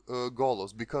ban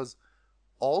Golos because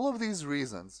all of these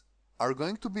reasons are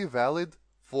going to be valid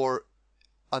for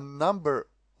a number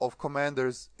of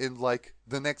commanders in like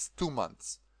the next 2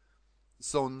 months.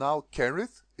 So now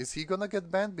Kerith, is he gonna get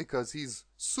banned because he's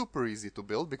super easy to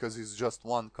build because he's just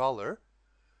one color?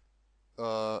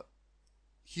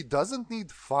 He doesn't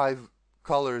need 5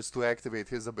 colors to activate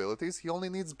his abilities. He only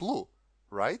needs blue,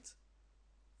 right?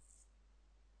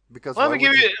 Because Let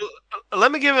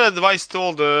me give an advice to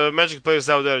all the Magic players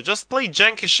out there. Just play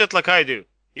janky shit like I do.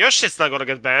 Your shit's not gonna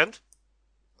get banned.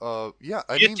 Yeah,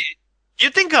 I You, mean, you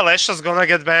think Alesha's gonna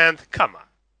get banned? Come on.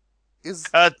 is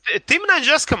Team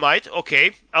Nanjaska might.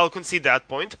 Okay, I'll concede that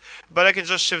point, but I can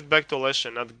just shift back to Alesha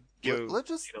and not give. let's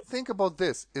just think about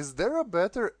this. Is there a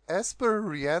better Esper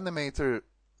Reanimator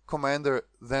commander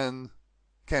than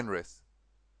Kenrith?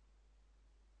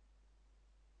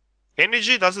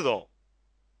 Energy does it all.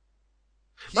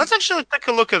 He- Let's actually take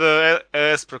a look at the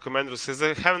Esper commanders, because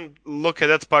I haven't looked at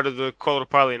that part of the color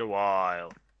pile in a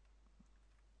while.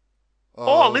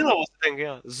 Oh, Lila was a thing,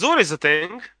 yeah. Zur is a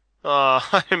thing.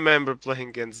 I remember playing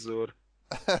against Zur.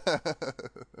 By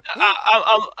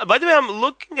the way, I'm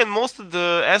looking at most of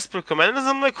the Esper commanders.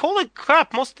 I'm like, holy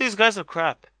crap! Most of these guys are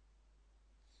crap.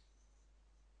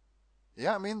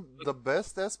 Yeah, I mean, the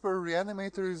best Esper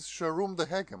Reanimator is Sharum the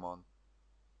Hegemon.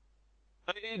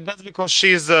 That's because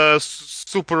she's a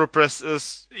super repressive.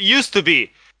 Used to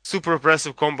be super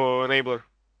repressive combo enabler.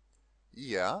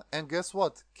 Yeah, and guess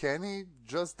what? Kenny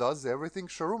just does everything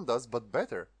Sharum does, but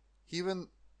better.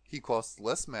 He costs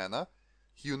less mana,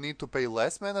 you need to pay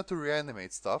less mana to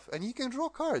reanimate stuff, and he can draw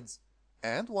cards.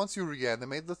 And once you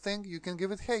reanimate the thing, you can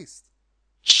give it haste.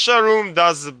 Sharum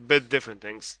does a bit different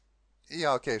things.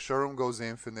 Yeah, okay, Sharum goes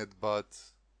infinite, but...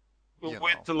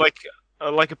 With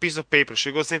like a piece of paper.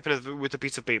 She goes infinite with a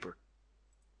piece of paper.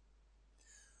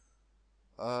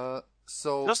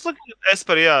 So... Just looking at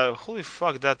Esper, yeah, holy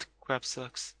fuck, that crap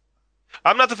sucks.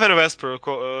 I'm not a fan of Esper,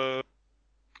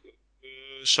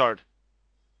 Shard.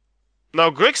 Now,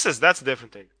 Grixis, that's a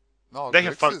different thing. No, They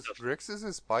have fun stuff. Grixis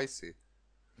is spicy.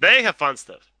 They have fun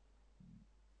stuff.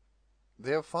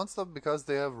 They have fun stuff because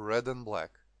they have red and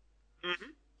black.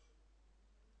 Mm-hmm.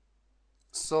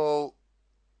 So...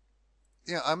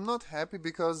 Yeah, I'm not happy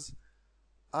because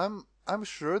I'm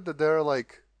sure that there are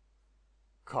like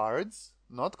cards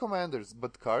not commanders,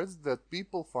 but cards that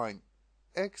people find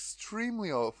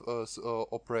extremely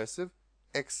oppressive,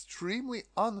 extremely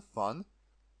unfun,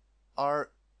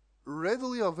 are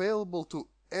readily available to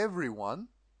everyone,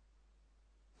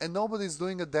 and nobody's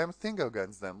doing a damn thing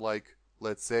against them. Like,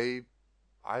 let's say,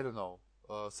 I don't know,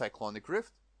 Cyclonic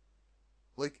Rift.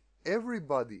 Like,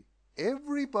 everybody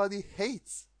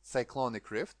hates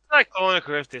Cyclonic Rift. Cyclonic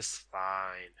Rift is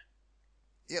fine.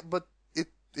 Yeah, but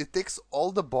it ticks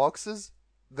all the boxes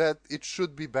that it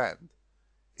should be banned.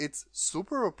 It's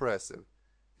super oppressive.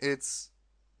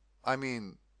 I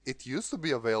mean, it used to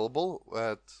be available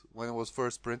when it was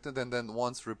first printed and then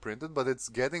once reprinted, but it's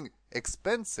getting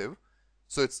expensive.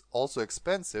 So it's also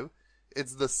expensive.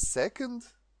 It's the second,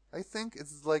 I think,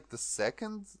 it's like the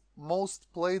second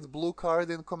most played blue card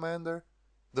in Commander.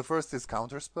 The first is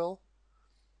Counterspell.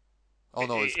 Oh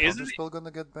no, is Counterspell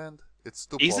gonna get banned? It's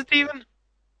too popular.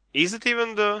 Is it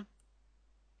even the...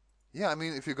 Yeah, I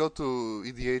mean, if you go to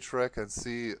EDH Rec and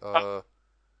see...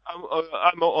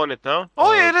 I'm on it now.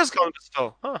 Oh yeah, it is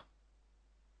Counterspell. Huh.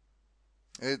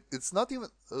 It's not even...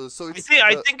 so it's...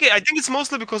 I think it's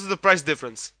mostly because of the price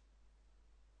difference.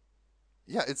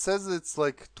 Yeah, it says it's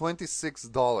like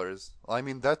 $26. I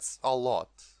mean, that's a lot.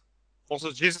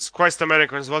 Also, Jesus Christ,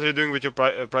 Americans, what are you doing with your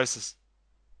prices?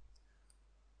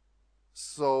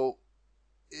 So,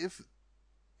 if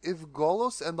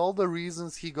Golos and all the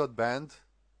reasons he got banned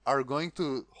are going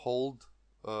to hold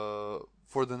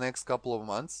for the next couple of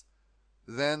months,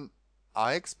 then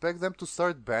I expect them to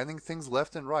start banning things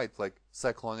left and right. Like,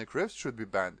 Cyclonic Rift should be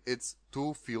banned. It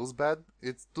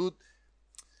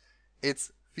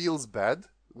feels bad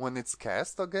when it's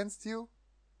cast against you.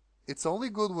 It's only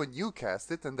good when you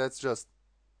cast it, and that's just,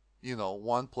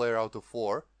 one player out of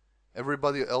 4.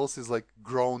 Everybody else is like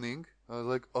groaning,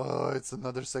 like, oh, it's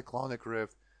another Cyclonic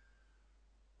Rift,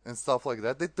 and stuff like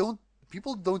that.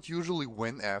 People don't usually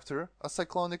win after a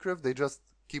Cyclonic Rift. They just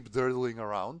keep durdling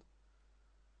around.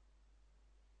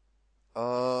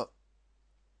 So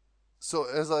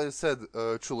as I said,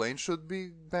 Chulane should be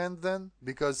banned then,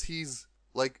 because he's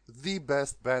like the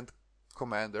best banned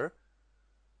commander.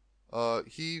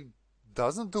 He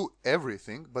doesn't do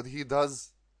everything, but he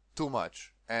does too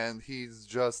much, and he's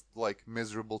just like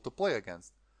miserable to play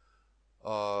against.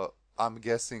 I'm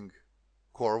guessing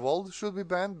Korvold should be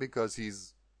banned because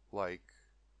he's like,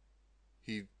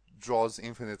 he draws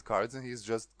infinite cards and he's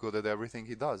just good at everything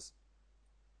he does.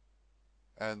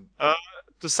 And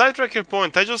to sidetrack your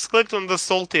point, I just clicked on the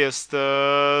saltiest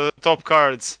top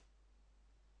cards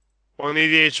on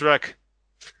EDH Rec.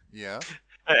 Yeah.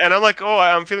 And I'm like, oh,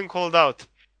 I'm feeling called out.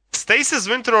 Stasis,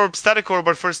 Winter Orb, Static Orb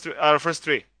are first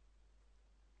 3.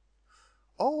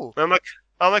 Oh. And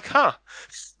I'm like, huh.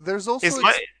 There's also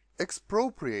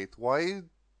Expropriate. Why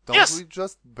don't we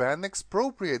just ban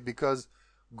Expropriate? Because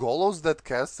Golos that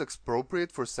casts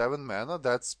Expropriate for 7 mana,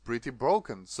 that's pretty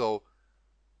broken. So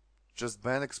just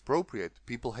ban Expropriate.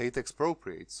 People hate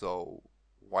Expropriate, so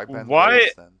why ban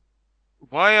Golos then?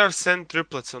 Why are Sand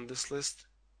Triplets on this list?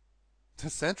 The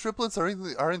Sand Triplets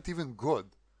aren't even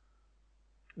good.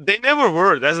 They never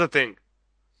were, that's the thing.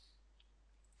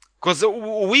 Because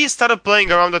we started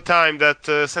playing around the time that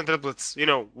Sand Triplets,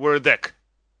 were a deck.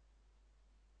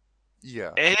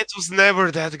 Yeah. And it was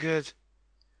never that good.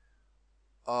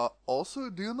 Also,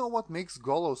 do you know what makes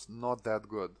Golos not that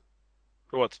good?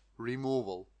 What?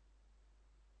 Removal.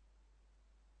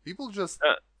 People just...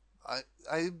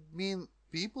 I mean,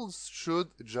 people should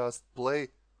just play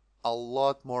a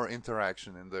lot more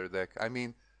interaction in their deck. I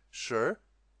mean, sure,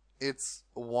 it's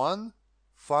one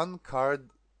fun card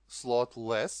slot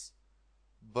less,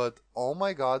 but oh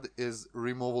my god, is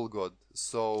removal good.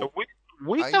 So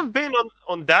we have been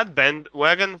on that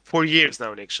bandwagon for years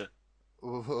now, Niksha.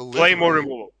 Play more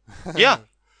removal. Yeah,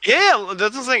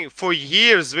 that's the thing. For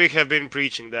years we have been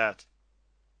preaching that.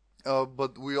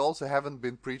 But we also haven't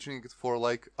been preaching it for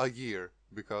like a year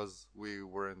because we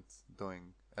weren't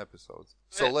doing episodes.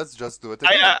 So let's just do it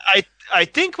again. I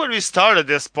think when we started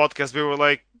this podcast, we were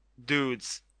like,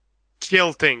 dudes,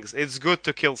 kill things. It's good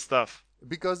to kill stuff.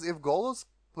 Because if Golos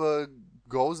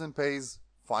goes and pays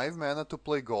 5 mana to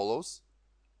play Golos,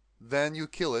 then you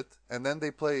kill it, and then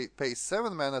they pay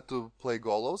 7 mana to play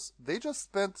Golos, they just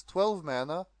spent 12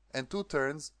 mana and 2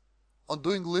 turns on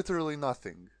doing literally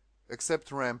nothing,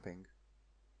 except ramping.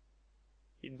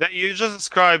 You just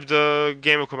described the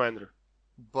game of Commander.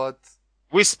 But...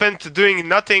 we spent doing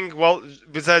nothing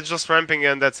besides just ramping,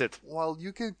 and that's it. Well,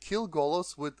 you can kill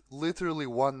Golos with literally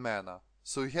 1 mana.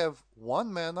 So you have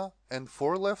 1 mana and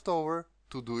 4 left over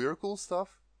to do your cool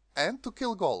stuff and to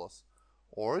kill Golos.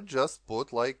 Or just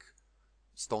put like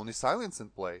Stony Silence in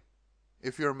play.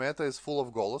 If your meta is full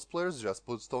of Golos players, just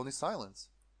put Stony Silence.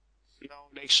 No,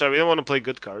 Niksha, we don't want to play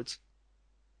good cards.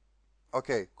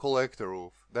 Okay, Collector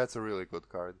Roof. That's a really good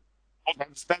card. Oh,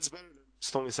 that's better than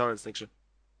Stony Silence, Niksha.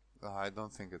 I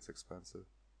don't think it's expensive.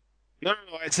 No,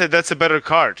 I said that's a better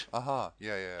card. Aha,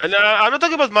 yeah. And I'm not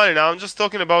talking about money now. I'm just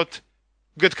talking about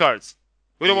good cards.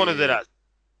 We don't want to do that.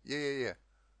 Yeah.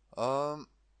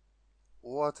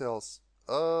 What else?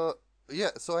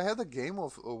 Yeah. So I had a game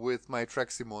with my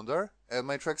Traximundar, and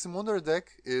my Traximundar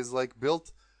deck is like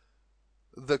built.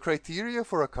 The criteria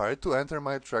for a card to enter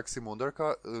my Traximundar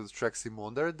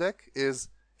deck is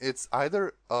it's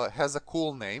either has a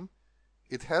cool name,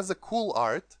 it has a cool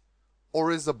art,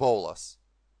 or is a bolas.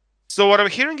 So what I'm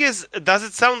hearing is, does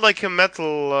it sound like a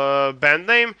metal band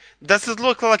name? Does it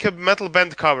look like a metal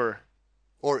band cover?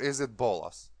 Or is it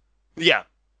bolas? Yeah.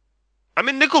 I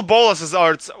mean, Nicol Bolas's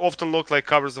arts often look like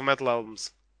covers of metal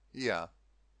albums. Yeah.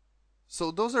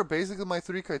 So those are basically my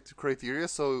three criteria.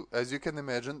 So as you can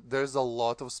imagine, there's a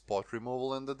lot of spot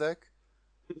removal in the deck.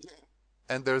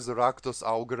 And there's Rakdos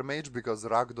Augur Mage, because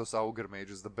Rakdos Augur Mage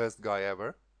is the best guy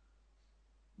ever.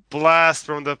 Blast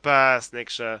from the past,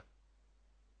 Niksha.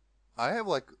 I have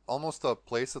like almost a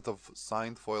playset of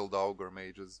signed foiled Augur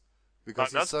Mages,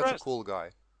 because I'm he's not such a surprised. cool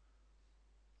guy.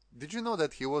 Did you know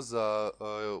that he was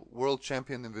a World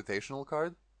Champion Invitational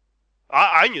card?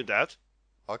 I knew that.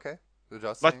 Okay,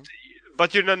 just But saying.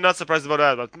 but you're not surprised about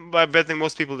that. But I betting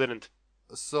most people didn't.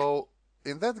 So,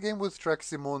 in that game with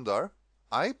Traximundar,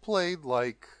 I played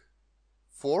like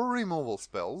 4 removal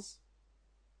spells.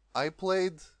 I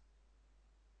played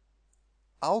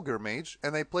Augur Mage,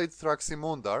 and I played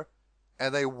Traximundar,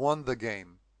 and I won the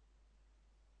game.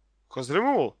 Cause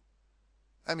removal.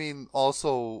 I mean,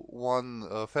 also one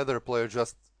Feather player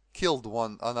just killed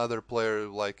another player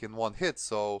like in one hit,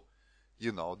 so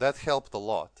you know that helped a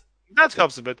lot. That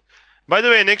helps a bit. By the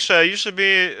way, Niksha, you should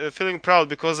be feeling proud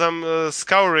because I'm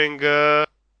scouring the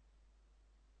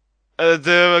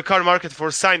card market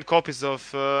for signed copies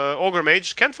of Ogre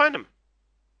Mage. Can't find them.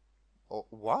 Oh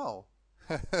wow!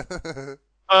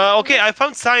 Okay, I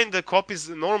found signed copies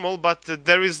normal, but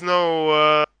there is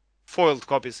no foiled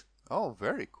copies. Oh,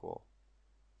 very cool.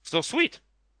 So sweet.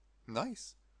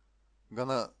 Nice.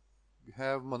 Gonna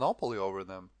have monopoly over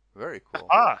them. Very cool.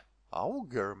 Ah,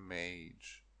 Augur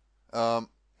Mage.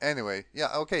 Anyway,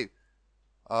 yeah, okay.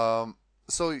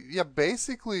 So yeah,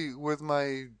 basically with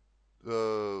my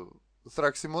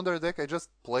Thraximundar deck, I just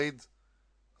played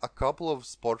a couple of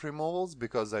spot removals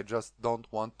because I just don't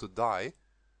want to die,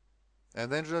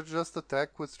 and then just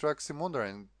attack with Thraximundar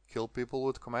and kill people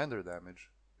with commander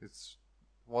damage. It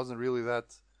wasn't really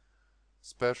that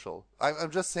special.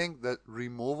 I'm just saying that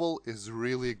removal is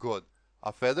really good.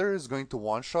 A feather is going to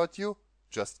one-shot you,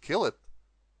 just kill it.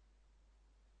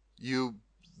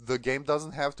 The game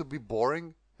doesn't have to be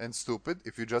boring and stupid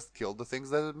if you just kill the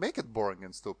things that make it boring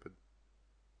and stupid.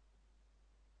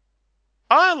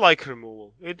 I like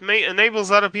removal. It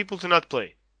enables other people to not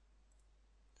play.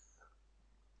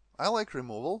 I like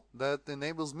removal that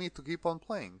enables me to keep on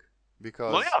playing.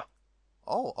 Because, Well, yeah.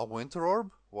 oh, a Winter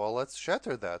Orb? Well, let's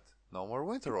shatter that. No more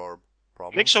Winter Orb.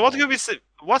 Problem Niksha, what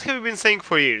solved. have you been saying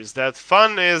for years? That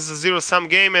fun is a zero-sum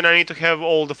game and I need to have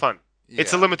all the fun.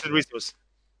 It's a Yeah. limited resource.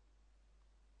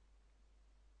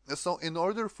 So in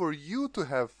order for you to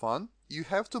have fun, you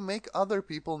have to make other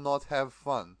people not have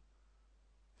fun.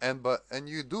 And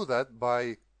you do that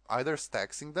by either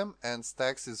staxing them, and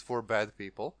stax is for bad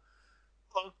people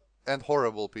and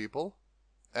horrible people.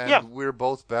 And Yeah. we're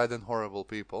both bad and horrible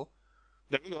people.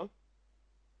 There we go.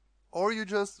 Or you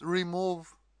just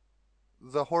remove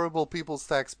the horrible people's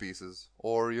tax pieces,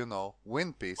 or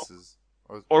win pieces,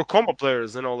 Or combo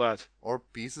players and all that. or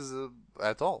pieces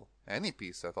at all, any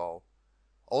piece at all.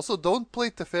 Also, don't play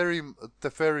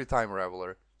Teferi Time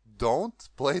Raveler. Don't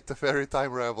play Teferi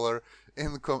Time Raveler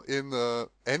in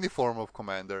any form of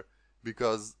commander,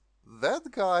 because that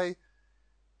guy,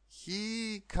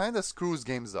 he kind of screws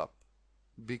games up,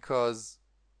 because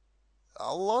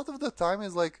a lot of the time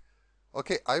is like,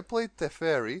 okay, I played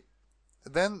Teferi,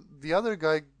 then the other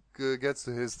guy gets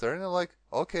to his turn and like,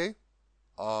 okay,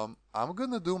 I'm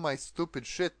gonna do my stupid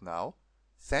shit now.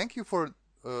 Thank you for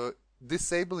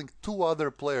disabling 2 other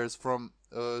players from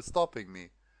stopping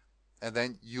me. And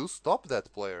then you stop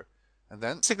that player. And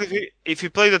then Basically, if you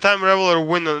play the time reveler,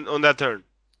 win on that turn.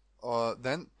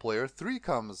 then player 3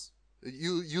 comes.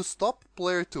 You stop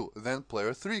player 2, then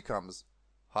player 3 comes.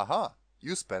 Haha,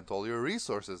 you spent all your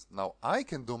resources. Now I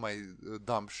can do my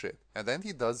dumb shit. And then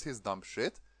he does his dumb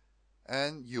shit,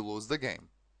 and you lose the game.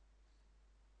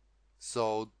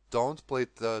 So don't play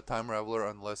the Time Raveler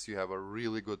unless you have a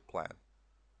really good plan.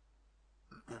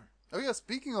 Okay, yeah,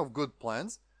 speaking of good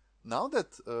plans, now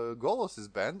that Golos is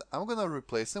banned, I'm gonna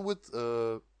replace him with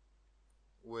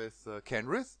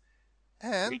Kenrith,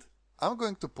 and I'm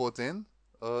going to put in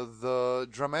the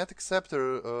Dramatic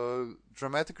Scepter,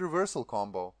 Dramatic Reversal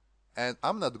combo, and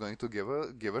I'm not going to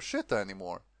give a shit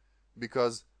anymore,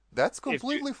 because that's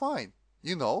completely fine.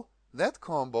 You know, that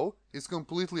combo is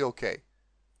completely okay.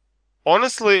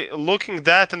 Honestly, looking at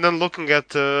that and then looking at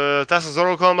Thassa's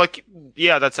Oracle, I'm like,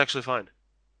 yeah, that's actually fine.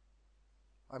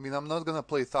 I mean, I'm not gonna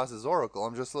play Thassa's Oracle.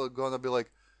 I'm just gonna be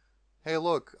like, hey,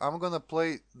 look, I'm gonna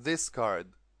play this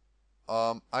card.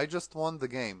 I just won the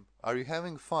game. Are you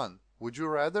having fun? Would you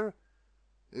rather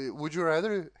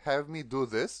have me do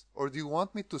this, or do you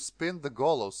want me to spin the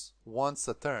Golos once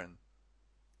a turn?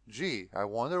 Gee, I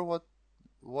wonder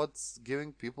what's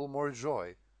giving people more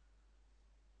joy.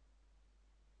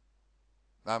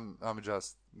 I'm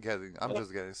just getting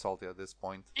salty at this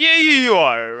point. Yeah, you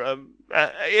are.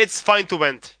 It's fine to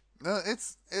vent. No,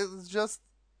 it's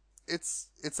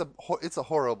a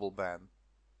horrible ban.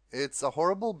 It's a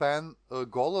horrible ban.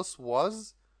 Golos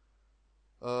was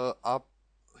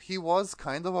he was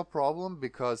kind of a problem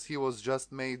because he was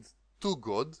just made too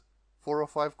good for a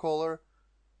 5-color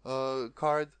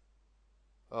card.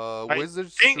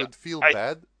 Wizards should feel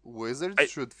bad. Wizards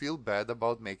should feel bad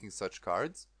about making such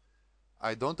cards.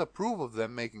 I don't approve of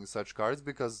them making such cards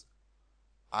because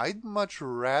I'd much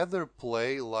rather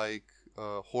play like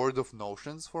Horde of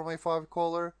Notions for my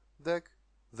 5-color deck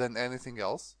than anything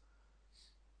else.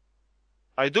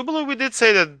 I do believe we did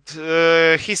say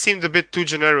that he seemed a bit too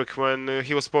generic when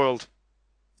he was spoiled.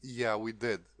 Yeah, we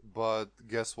did. But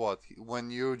guess what? When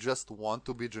you just want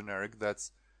to be generic,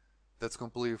 that's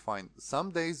completely fine. Some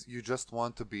days you just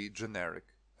want to be generic,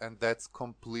 and that's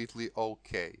completely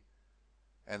okay.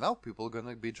 And now people are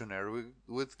gonna be generic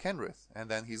with Kenrith, and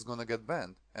then he's gonna get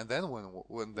banned. And then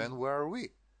then where are we?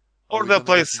 Or they'll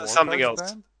play something else.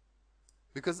 Banned?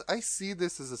 Because I see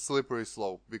this as a slippery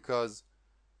slope. Because,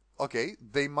 okay,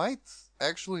 they might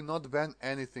actually not ban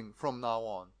anything from now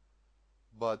on,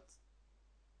 but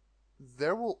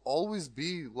there will always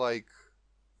be like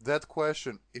that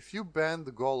question: if you ban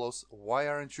the Golos, why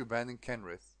aren't you banning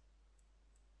Kenrith?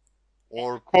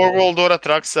 Or World or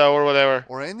Atraxa or whatever.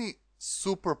 Or any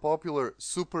super popular,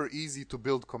 super easy to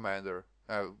build commander,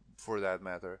 for that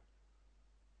matter.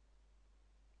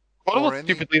 Or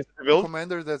any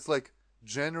commander that's like,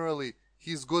 generally,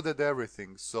 he's good at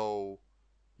everything, so,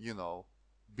 you know,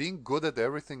 being good at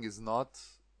everything is not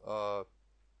a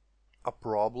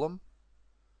problem.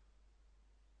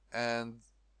 And,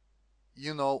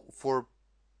 you know, for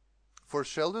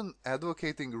Sheldon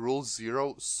advocating Rule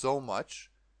 0 so much,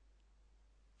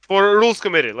 for rules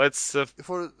committee, let's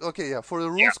for the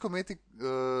rules committee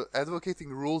advocating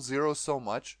Rule 0 so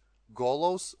much,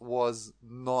 Golos was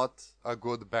not a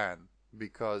good ban,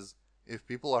 because if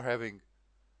people are having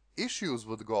issues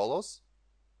with Golos,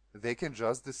 they can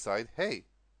just decide, hey,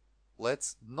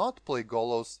 let's not play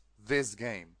Golos this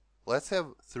game. Let's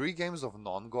have 3 games of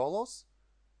non-Golos,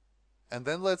 and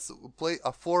then let's play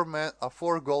a 4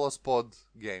 Golos pod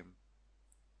game.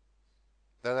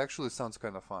 That actually sounds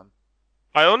kind of fun.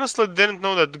 I honestly didn't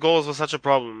know that Golos was such a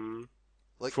problem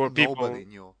for people. Nobody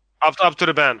knew. Up to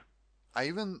the ban. I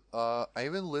even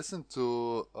listened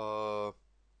to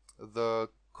the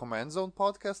Command Zone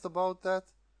podcast about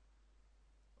that.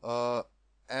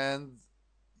 And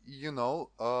you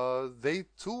know, they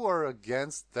too are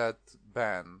against that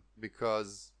ban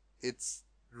because it's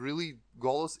really,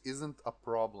 Golos isn't a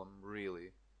problem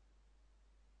really.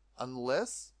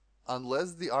 Unless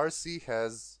the RC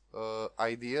has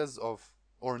ideas of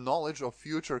or knowledge of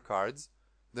future cards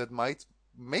that might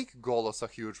make Golos a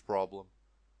huge problem.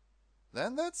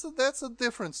 Then that's a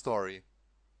different story.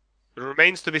 It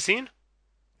remains to be seen?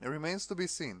 It remains to be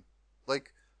seen.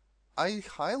 Like, I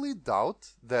highly doubt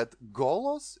that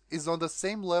Golos is on the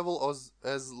same level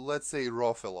as let's say,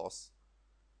 Rofelos.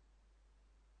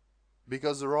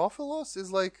 Because Rofelos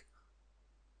is like,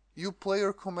 you play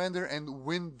your commander and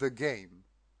win the game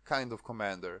kind of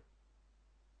commander.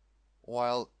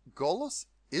 While Golos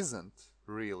isn't,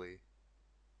 really.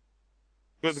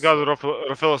 Good God,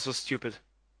 Rofelos was stupid.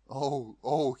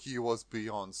 Oh, he was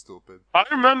beyond stupid. I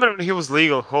remember when he was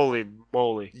legal, holy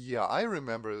moly. Yeah, I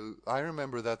remember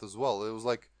that as well. It was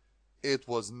like, it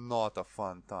was not a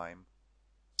fun time.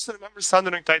 I just remember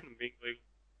Sundering Titan being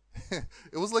legal.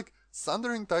 It was like,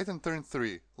 Sundering Titan turn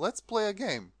 3. Let's play a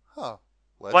game. Huh.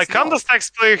 Let's like, Counter-Strike's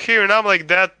player here, and I'm like,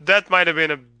 that might have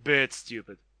been a bit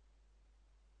stupid.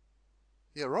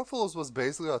 Yeah, Rofelos was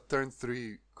basically a turn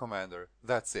 3 commander.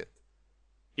 That's it.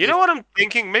 You know what I'm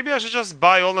thinking? Maybe I should just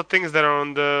buy all the things that are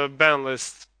on the ban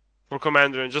list for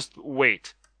Commander and just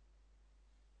wait.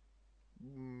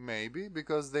 maybe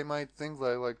because they might think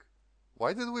like,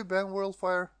 why did we ban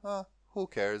Worldfire? Who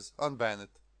cares? Unban it.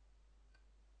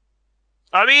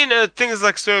 I mean, things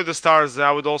like Sway of the Stars,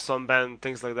 I would also unban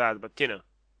things like that, but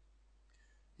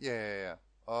Yeah.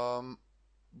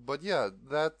 But yeah,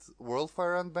 that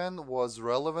Worldfire unban was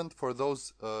relevant for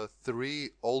those 3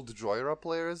 old Joyra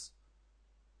players,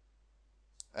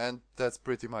 and that's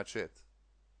pretty much it.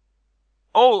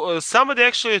 Oh, somebody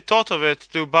actually thought of it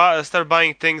to start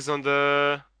buying things on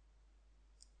the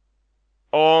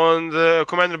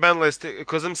commander ban list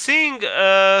because I'm seeing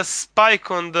a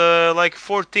spike on the like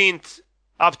 14th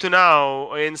up to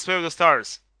now in Sway of the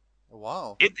Stars.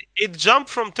 Wow, It jumped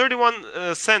from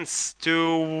 31 cents to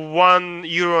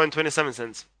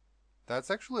 €1.27.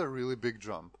 that's actually a really big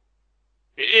jump.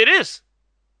 It is.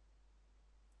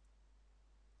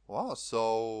 Wow,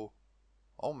 so,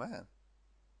 oh man,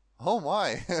 oh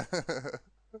my.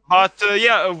 But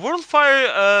yeah,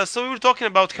 Worldfire. So we were talking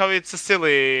about how it's a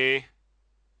silly.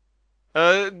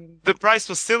 The price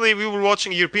was silly. We were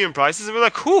watching European prices, and we're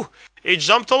like, "Whew!" It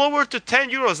jumped all over to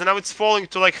 €10, and now it's falling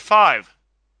to like 5.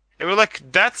 And we're like,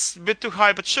 "That's a bit too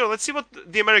high." But sure, let's see what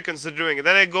the Americans are doing. And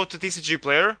then I go to TCG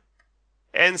Player,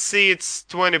 and see it's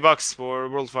 $20 for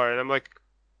Worldfire, and I'm like,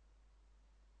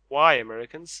 "Why,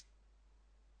 Americans?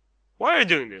 Why are you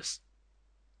doing this?"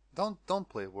 Don't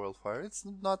play Worldfire. It's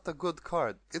not a good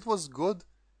card. It was good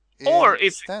in Or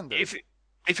if standard. if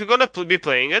you're gonna be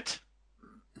playing it,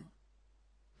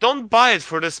 don't buy it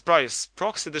for this price.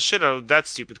 Proxy the shit out of that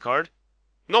stupid card.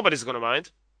 Nobody's gonna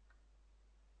mind.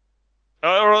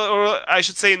 Or I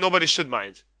should say, nobody should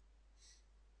mind.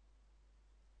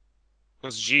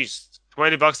 Because, jeez,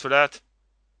 $20 for that.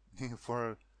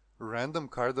 For a random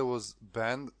card that was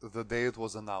banned the day it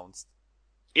was announced.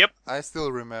 Yep. I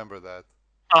still remember that.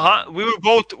 We were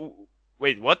both.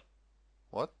 Wait, what?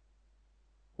 What?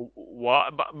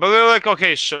 What? But we were like,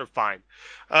 okay, sure, fine.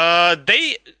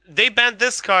 They banned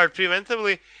this card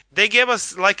preventively. They gave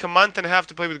us like a month and a half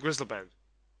to play with Grizzleband.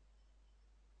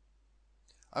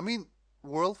 I mean,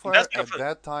 Worldfire That's at different.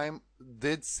 that time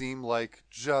did seem like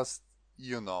just,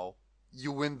 you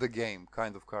win the game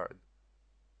kind of card.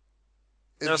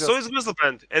 So is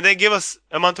Grizzlebrand, and they give us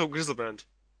a month of Grizzlebrand.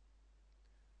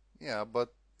 Yeah,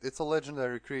 but it's a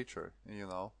legendary creature,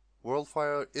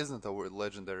 Worldfire isn't a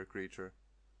legendary creature.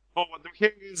 Oh, what I'm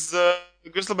hearing is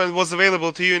Grizzlebrand was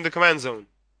available to you in the command zone.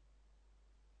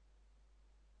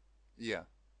 Yeah,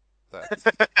 that.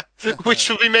 Which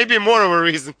would be maybe more of a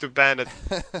reason to ban it.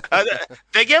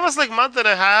 They gave us like month and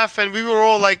a half, and we were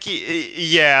all like,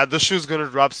 "Yeah, the shoe's gonna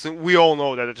drop soon." We all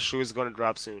know that the shoe is gonna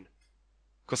drop soon.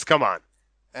 Cause come on,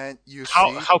 And you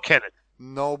see, how can it?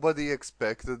 nobody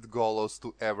expected Golos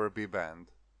to ever be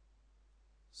banned.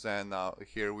 So now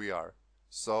here we are.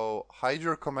 So hide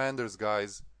your commanders,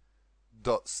 guys.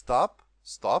 Stop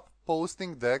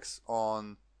posting decks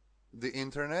on the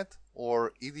internet,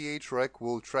 or EDHREC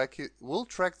will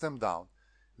track them down.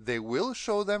 They will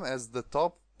show them as the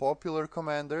top popular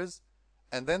commanders,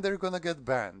 and then they're gonna get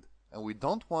banned. And we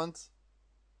don't want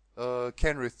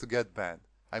Kenrith to get banned.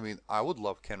 I mean, I would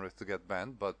love Kenrith to get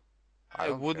banned, but I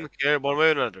don't wouldn't care one way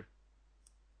or another.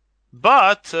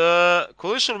 But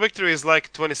Coalition Victory is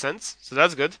like 20 cents, so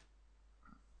that's good.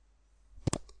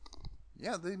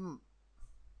 Yeah, they.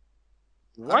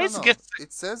 Why is gifts?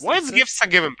 It says. Why is gifts a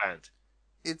given banned?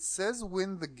 It says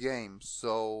win the game,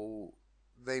 so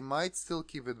they might still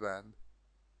keep it banned.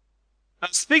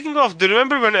 Speaking of, do you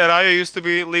remember when Araya used to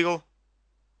be legal?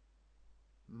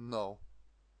 No.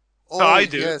 Oh, I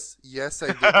do. Yes, I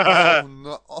do. Oh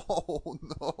no! Oh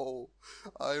no!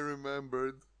 I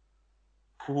remembered.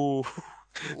 Ooh,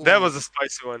 that was a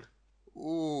spicy one.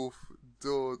 Oof,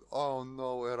 dude. Oh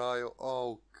no, Erayo.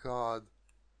 Oh god.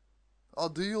 Oh,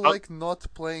 do you like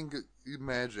not playing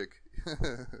Magic?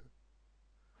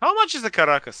 How much is the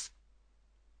Caracas?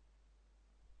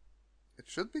 It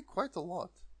should be quite a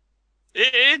lot.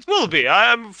 It will be.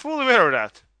 I am fully aware of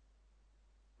that.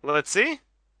 Let's see.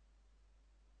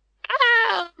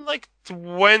 Like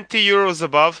 €20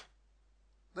 above.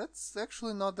 That's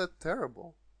actually not that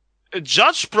terrible.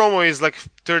 Judge promo is like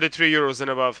 €33 and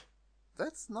above.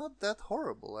 That's not that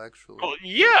horrible, actually. Well,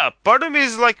 yeah, part of me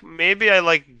is like, maybe I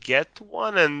like get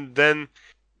one, and then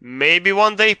maybe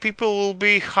one day people will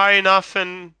be high enough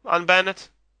and unban it.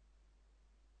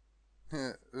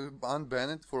 Unban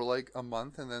it for like a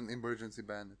month and then emergency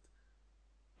ban it.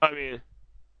 I mean,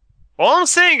 all I'm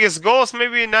saying is Golos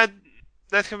maybe not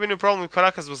have been a problem if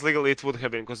Caracas was legal. It would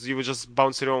have been, because you would just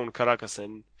bounce your own Caracas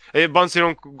and bounce your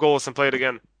own Golos and play it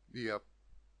again. Yep.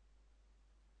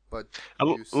 But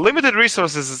limited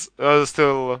resources is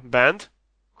still banned,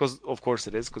 because of course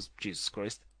it is, because Jesus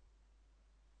Christ.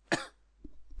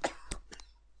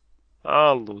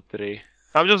 Ah, Lutri.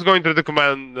 I'm just going through the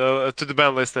command to the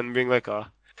ban list and being like,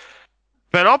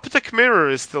 Panoptic Mirror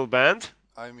is still banned.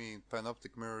 I mean,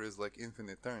 Panoptic Mirror is like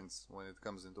infinite turns when it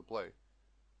comes into play.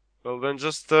 Well, then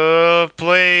just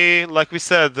play, like we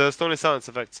said, the Stony Silence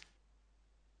effects.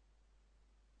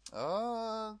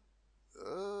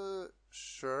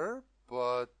 Sure,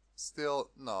 but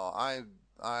still, no.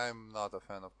 I'm not a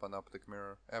fan of Panoptic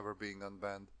Mirror ever being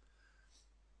unbanned.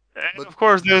 And But of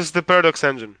course, there's the Paradox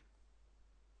Engine.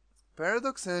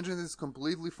 Paradox Engine is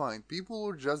completely fine. People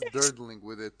were just durdling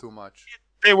with it too much.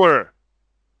 They were.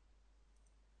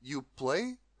 You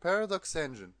play Paradox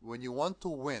Engine when you want to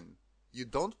win. You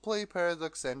don't play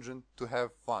Paradox Engine to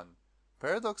have fun.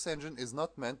 Paradox Engine is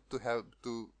not meant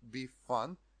to be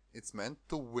fun. It's meant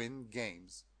to win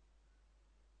games.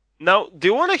 Now, do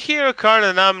you want to hear a card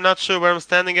and I'm not sure where I'm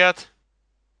standing at?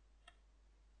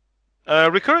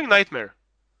 Recurring Nightmare.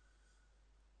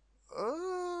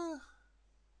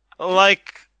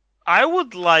 Like, I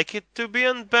would like it to be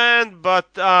unbanned, but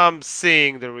I'm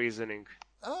seeing the reasoning.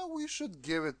 We should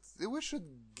give it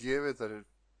a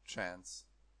chance.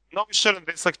 No, we shouldn't.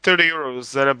 It's like 30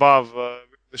 euros and above.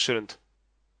 We shouldn't.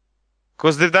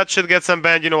 Because if that shit gets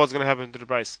unbanned, you know what's gonna happen to the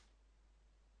price.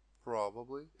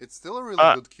 Probably. It's still a really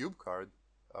Uh, good cube card.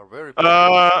 A very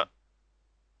popular one.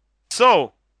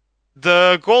 So,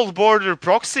 the gold border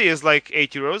proxy is like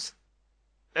 8 euros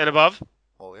and above.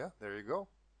 Oh yeah, there you go.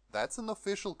 That's an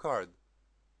official card.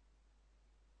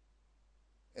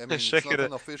 I mean, it's Check not it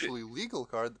an out. officially legal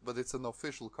card, but it's an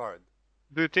official card.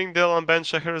 Do you think they'll unban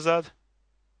Scheherazade?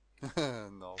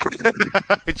 No.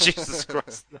 Jesus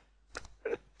Christ.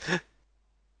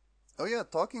 Oh yeah,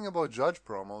 talking about judge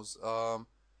promos,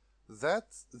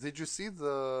 did you see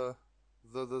the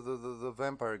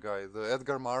vampire guy, the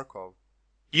Edgar Markov?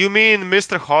 You mean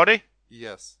Mr. Hottie?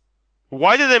 Yes,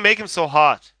 Why did they make him so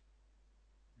hot?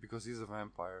 because he's a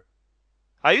vampire.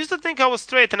 I used to think I was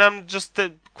straight, and I'm just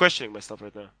questioning myself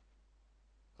right now.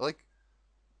 Like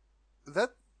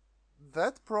that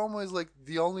promo is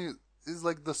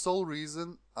like the sole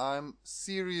reason I'm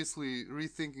seriously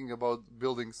rethinking about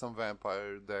building some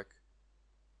vampire deck.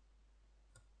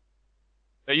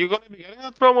 Are you gonna be getting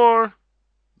that promo or?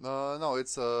 No,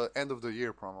 it's a end of the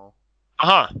year promo.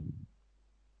 Uh-huh.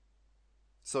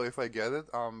 So if I get it,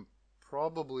 I'm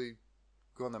probably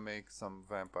gonna make some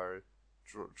vampire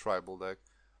tribal deck.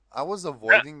 I was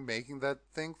avoiding making that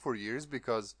thing for years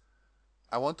because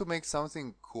I want to make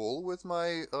something cool with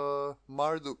my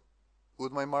Marduk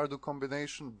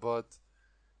combination, but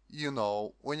you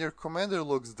know, when your commander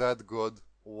looks that good,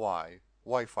 why?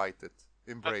 Why fight it?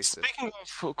 Embrace it. Speaking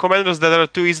of commanders that are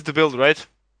too easy to build, right?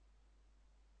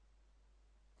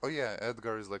 Oh yeah,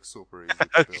 Edgar is like super easy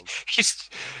to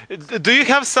build. Do you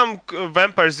have some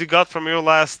vampires you got from your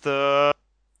last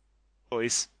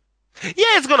voice?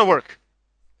 Yeah, it's gonna work.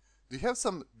 Do you have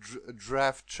some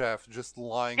draft chaff just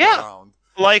lying Yeah. around?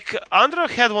 Like, Andra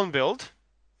had one build,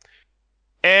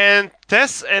 and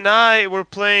Tess and I were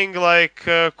playing like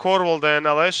Corvold and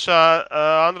Alesha.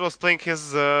 Andra was playing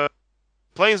his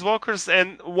Planeswalkers,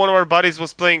 and one of our buddies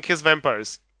was playing his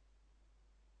Vampires.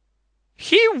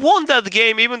 He won that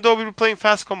game even though we were playing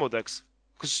fast combo decks.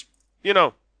 Because, you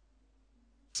know,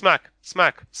 smack,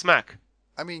 smack, smack.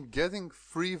 I mean, getting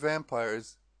free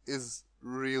vampires is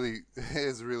really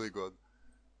good.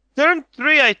 Turn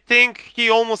 3, I think he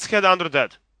almost had Andra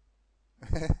dead.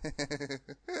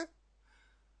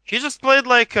 He just played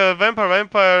like a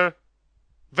vampire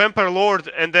lord,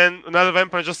 and then another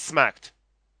vampire just smacked.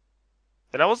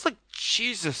 And I was like,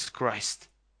 Jesus Christ.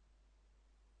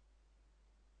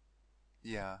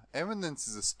 Yeah, Eminence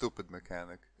is a stupid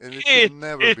mechanic, and it It- should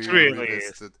never it be really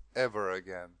revisited ever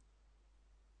again.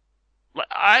 Like,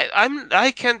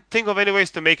 I can't think of any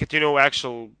ways to make it,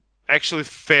 actually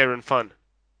fair and fun.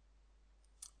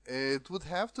 It would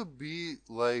have to be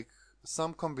like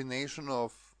some combination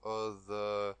of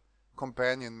the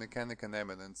companion mechanic and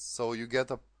Eminence, so you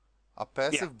get a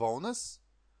passive bonus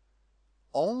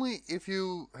only if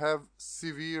you have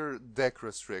severe deck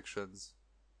restrictions.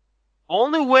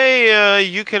 Only way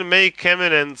you can make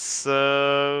Eminence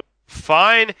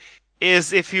fine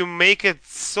is if you make it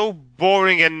so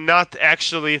boring and not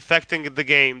actually affecting the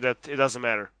game that it doesn't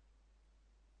matter.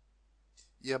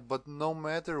 Yeah, but no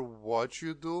matter what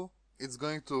you do, it's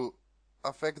going to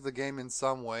affect the game in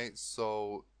some way,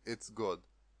 so it's good.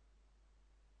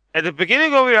 At the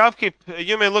beginning of your upkeep,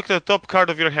 you may look at the top card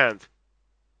of your hand.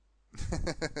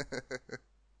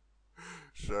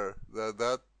 Sure,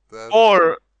 that.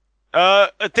 Or I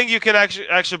think you can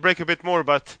actually break a bit more,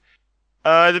 but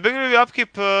at the beginning of your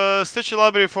upkeep, stitch your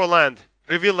library for land.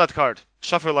 Reveal that card.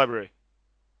 Shuffle your library.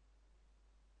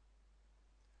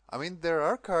 I mean, there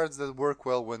are cards that work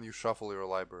well when you shuffle your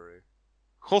library.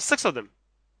 Whole 6 of them.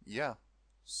 Yeah.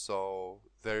 So,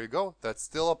 there you go. That's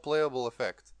still a playable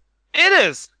effect. It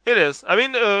is. It is. I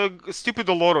mean, Stupid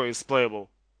Oloro is playable.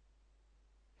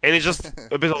 And it's just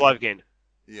a bit of life gain.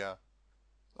 Yeah.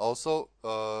 Also,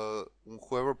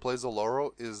 whoever plays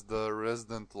Oloro is the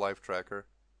resident life tracker.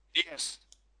 Yes.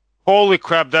 Holy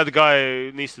crap, that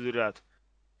guy needs to do that.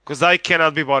 Because I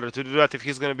cannot be bothered to do that if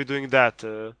he's gonna be doing that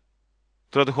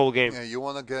throughout the whole game. Yeah, you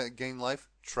want to gain life?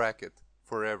 Track it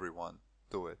for everyone.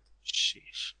 Do it.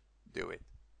 Sheesh. Do it.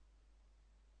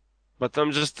 But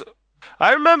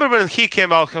I remember when he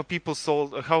came out, how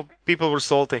people were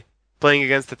salty playing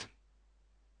against it.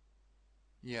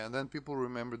 Yeah, and then people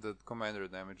remember that commander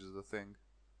damage is the thing.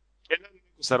 And then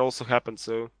that also happened,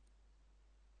 so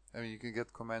I mean, you can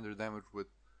get commander damage with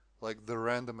like the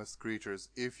randomest creatures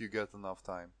if you get enough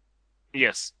time.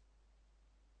 yes.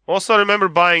 Also, I remember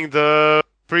buying the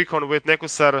precon with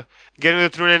Nekusar, getting the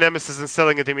True Nemesis and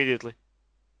selling it immediately.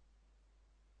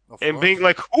 Of And course. being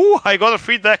like, ooh, I got a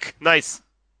free deck. Nice.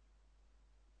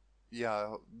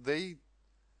 Yeah, they.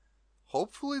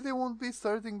 Hopefully, they won't be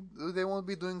starting. They won't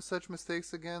be doing such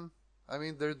mistakes again. I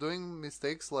mean, they're doing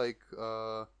mistakes like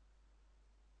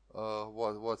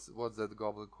what's that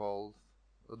goblin called?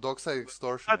 A Dockside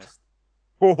Extortionist.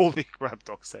 Holy crap,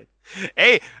 Dockside.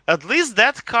 Hey, at least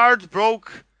that card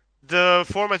broke the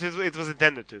format it was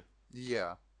intended to.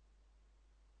 Yeah.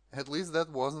 At least that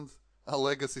wasn't a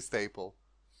legacy staple.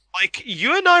 Like,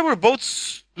 you and I were both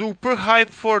super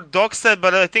hyped for Dockside,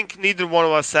 but I think neither one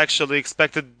of us actually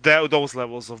expected those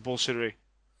levels of bullshittery.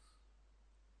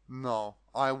 No,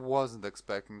 I wasn't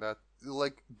expecting that.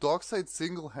 Like, Dockside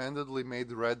single-handedly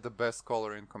made red the best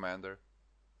color in Commander.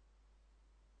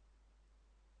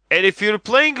 And if you're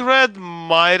playing red,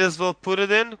 might as well put it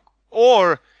in.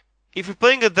 Or, if you're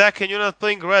playing a deck and you're not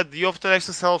playing red, you often ask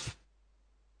yourself,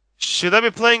 should I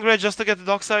be playing red just to get the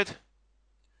Dockside?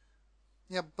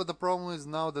 Yeah, but the problem is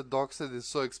now that Dockside is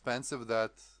so expensive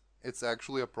that it's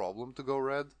actually a problem to go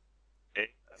red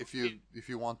if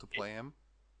you want to play him.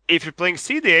 If you're playing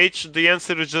CDH, the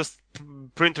answer is just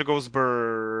printer goes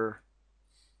brrr.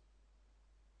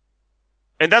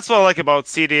 And that's what I like about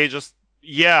CDH, just,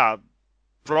 yeah,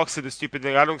 proxy the stupid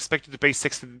thing. I don't expect you to pay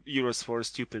 60 euros for a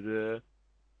stupid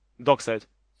Dockside.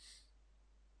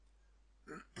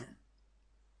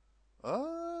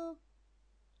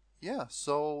 Yeah,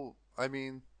 so, I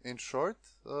mean, in short,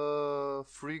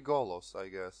 free Golos, I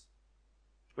guess.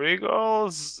 3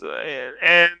 goals,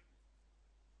 and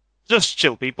just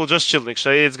chill, people. Just chill, Nick.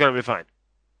 It's gonna be fine.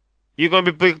 You're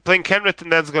gonna be playing Kenrit,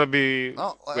 and that's gonna be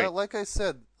No, great. like I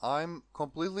said, I'm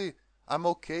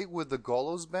okay with the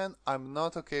Golos ban. I'm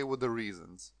not okay with the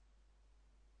reasons.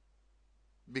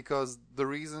 Because the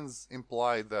reasons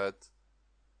imply that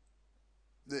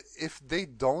if they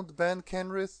don't ban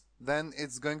Kenrith, then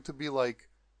it's going to be like,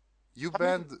 you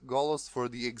banned Golos for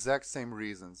the exact same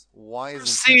reasons. Why isn't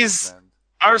Kenrith banned?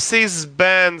 RC's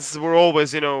bans were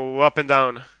always, up and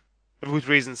down with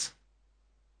reasons.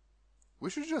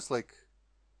 We should just like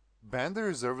ban the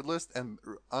reserved list and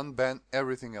unban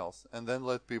everything else, and then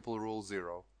let people rule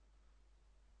 0.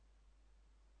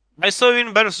 I saw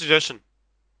even better suggestion.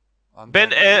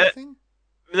 Unban everything?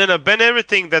 No, ban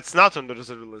everything that's not on the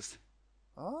reserve list.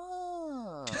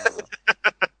 Ah.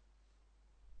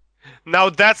 Now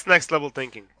that's next level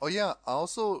thinking. Oh yeah, I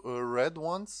also read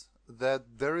once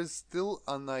that there is still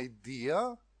an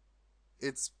idea.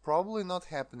 It's probably not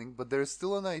happening, but there is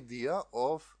still an idea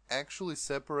of actually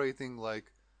separating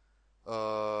like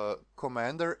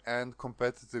commander and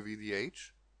competitive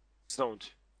EDH.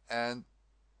 Don't. And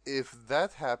if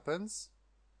that happens,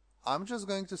 I'm just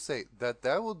going to say that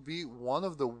that would be one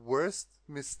of the worst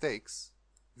mistakes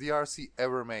the RC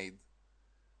ever made.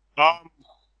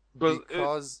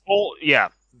 Because yeah,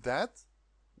 that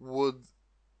would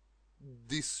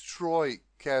destroy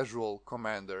casual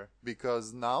commander,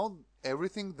 because now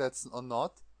everything that's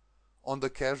not on the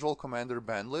casual commander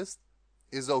ban list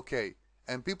is okay,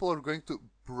 and people are going to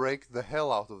break the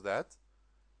hell out of that,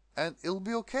 and it'll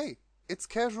be okay. It's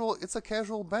casual. It's a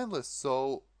casual ban list,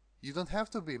 so you don't have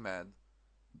to be mad.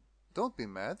 Don't be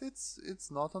mad. It's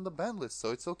not on the ban list,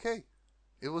 so it's okay.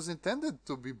 It was intended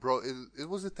to be It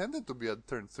was intended to be a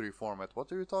turn 3 format.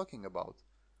 What are you talking about?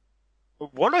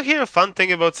 Wanna hear a fun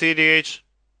thing about CEDH?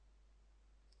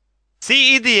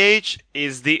 CEDH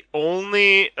is the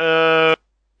only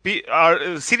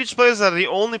CEDH players are the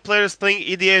only players playing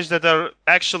EDH that are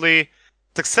actually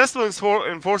successful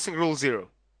in enforcing Rule 0.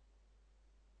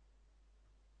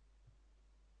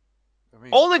 I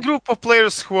mean, Only group of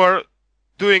players who are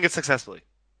doing it successfully.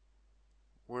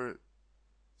 where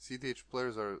CDH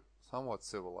players are somewhat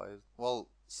civilized. Well,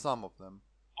 some of them.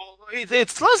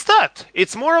 It's less that.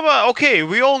 It's more of a, okay,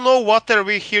 we all know what are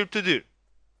we here to do.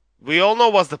 We all know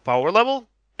what's the power level,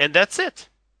 and that's it.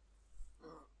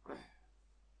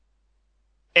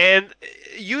 And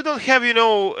you don't have, you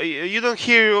don't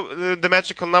hear the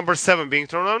magical number 7 being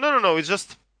thrown out. No. It's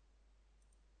just,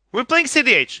 we're playing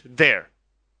CDH. There.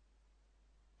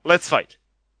 Let's fight.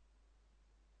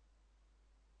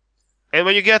 And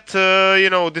when you get,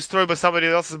 destroyed by somebody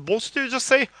else's bullshit, you just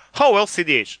say, oh, well,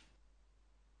 CDH.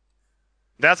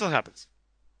 That's what happens.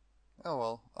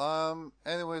 Oh well.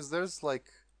 Anyways, there's like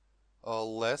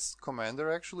less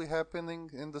Commander actually happening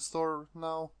in the store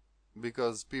now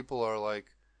because people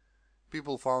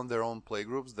found their own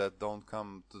playgroups that don't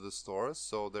come to the stores,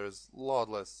 so there's a lot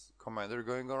less Commander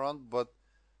going around. But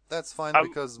that's fine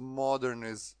because Modern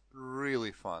is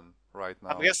really fun right now.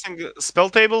 I'm guessing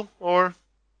spell table, or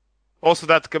also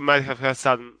that might have had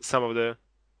some of the.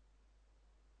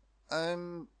 I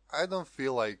don't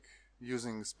feel like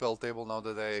using spell table now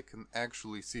that I can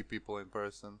actually see people in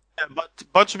person. Yeah, but a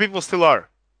bunch of people still are.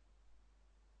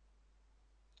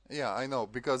 Yeah, I know,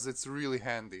 because it's really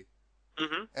handy.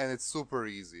 Mm-hmm. And it's super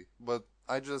easy. But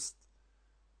I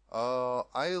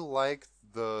liked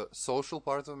the social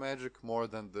part of Magic more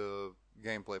than the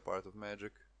gameplay part of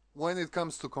Magic. When it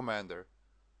comes to Commander.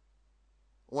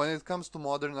 When it comes to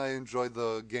Modern, I enjoy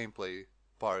the gameplay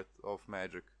part of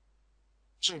Magic.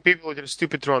 People with their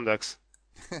stupid Tron decks.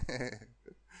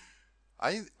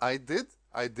 I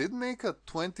did make a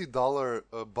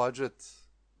 $20 budget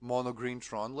mono green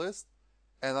Tron list,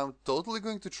 and I'm totally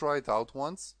going to try it out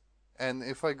once. And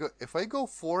if I go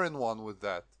 4-1 with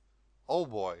that, oh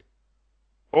boy,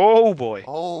 oh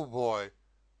boy,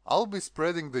 I'll be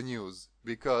spreading the news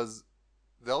because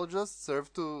they'll just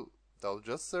serve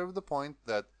the point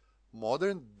that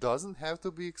Modern doesn't have to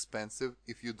be expensive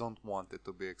if you don't want it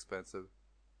to be expensive.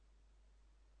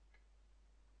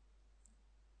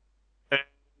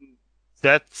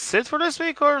 That's it for this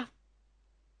week, or?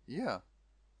 Yeah.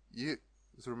 You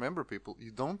remember, people,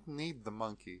 you don't need the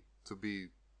monkey to be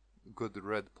good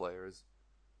red players.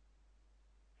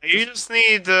 You just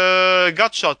need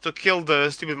Gutshot to kill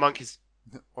the stupid monkeys.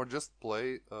 Or just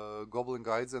play Goblin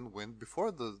Guides and win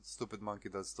before the stupid monkey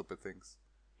does stupid things.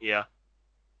 Yeah.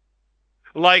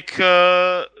 Like,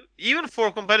 even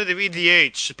for competitive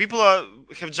EDH, people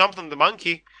have jumped on the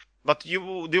monkey. But do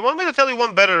you want me to tell you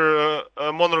one better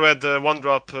mono red one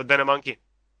drop than a monkey?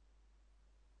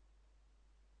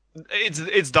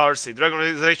 It's Darcy. Dragon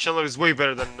Race Chandler is way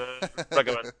better than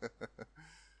Ragavan.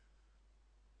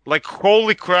 Like,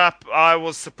 holy crap! I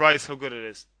was surprised how good it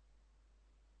is.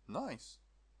 Nice.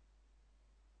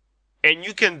 And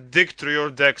you can dig through your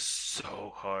deck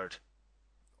so hard.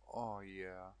 Oh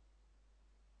yeah.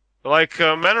 Like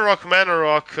Mana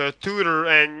Rock, Tutor,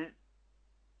 and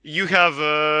you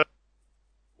have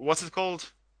what's it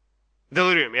called?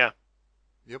 Delirium, yeah.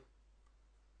 Yep.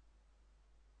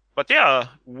 But yeah,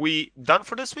 we done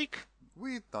for this week?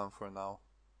 We done for now.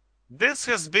 This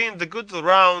has been the good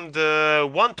round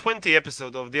 120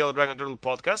 episode of the Yellow Dragon Turtle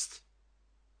podcast.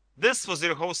 This was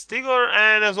your host Igor,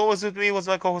 and as always with me was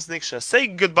my co-host Niksha. Say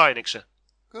goodbye, Niksha.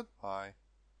 Goodbye.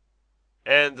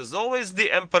 And as always,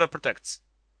 the Emperor protects.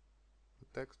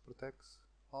 Protects,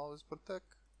 always protect.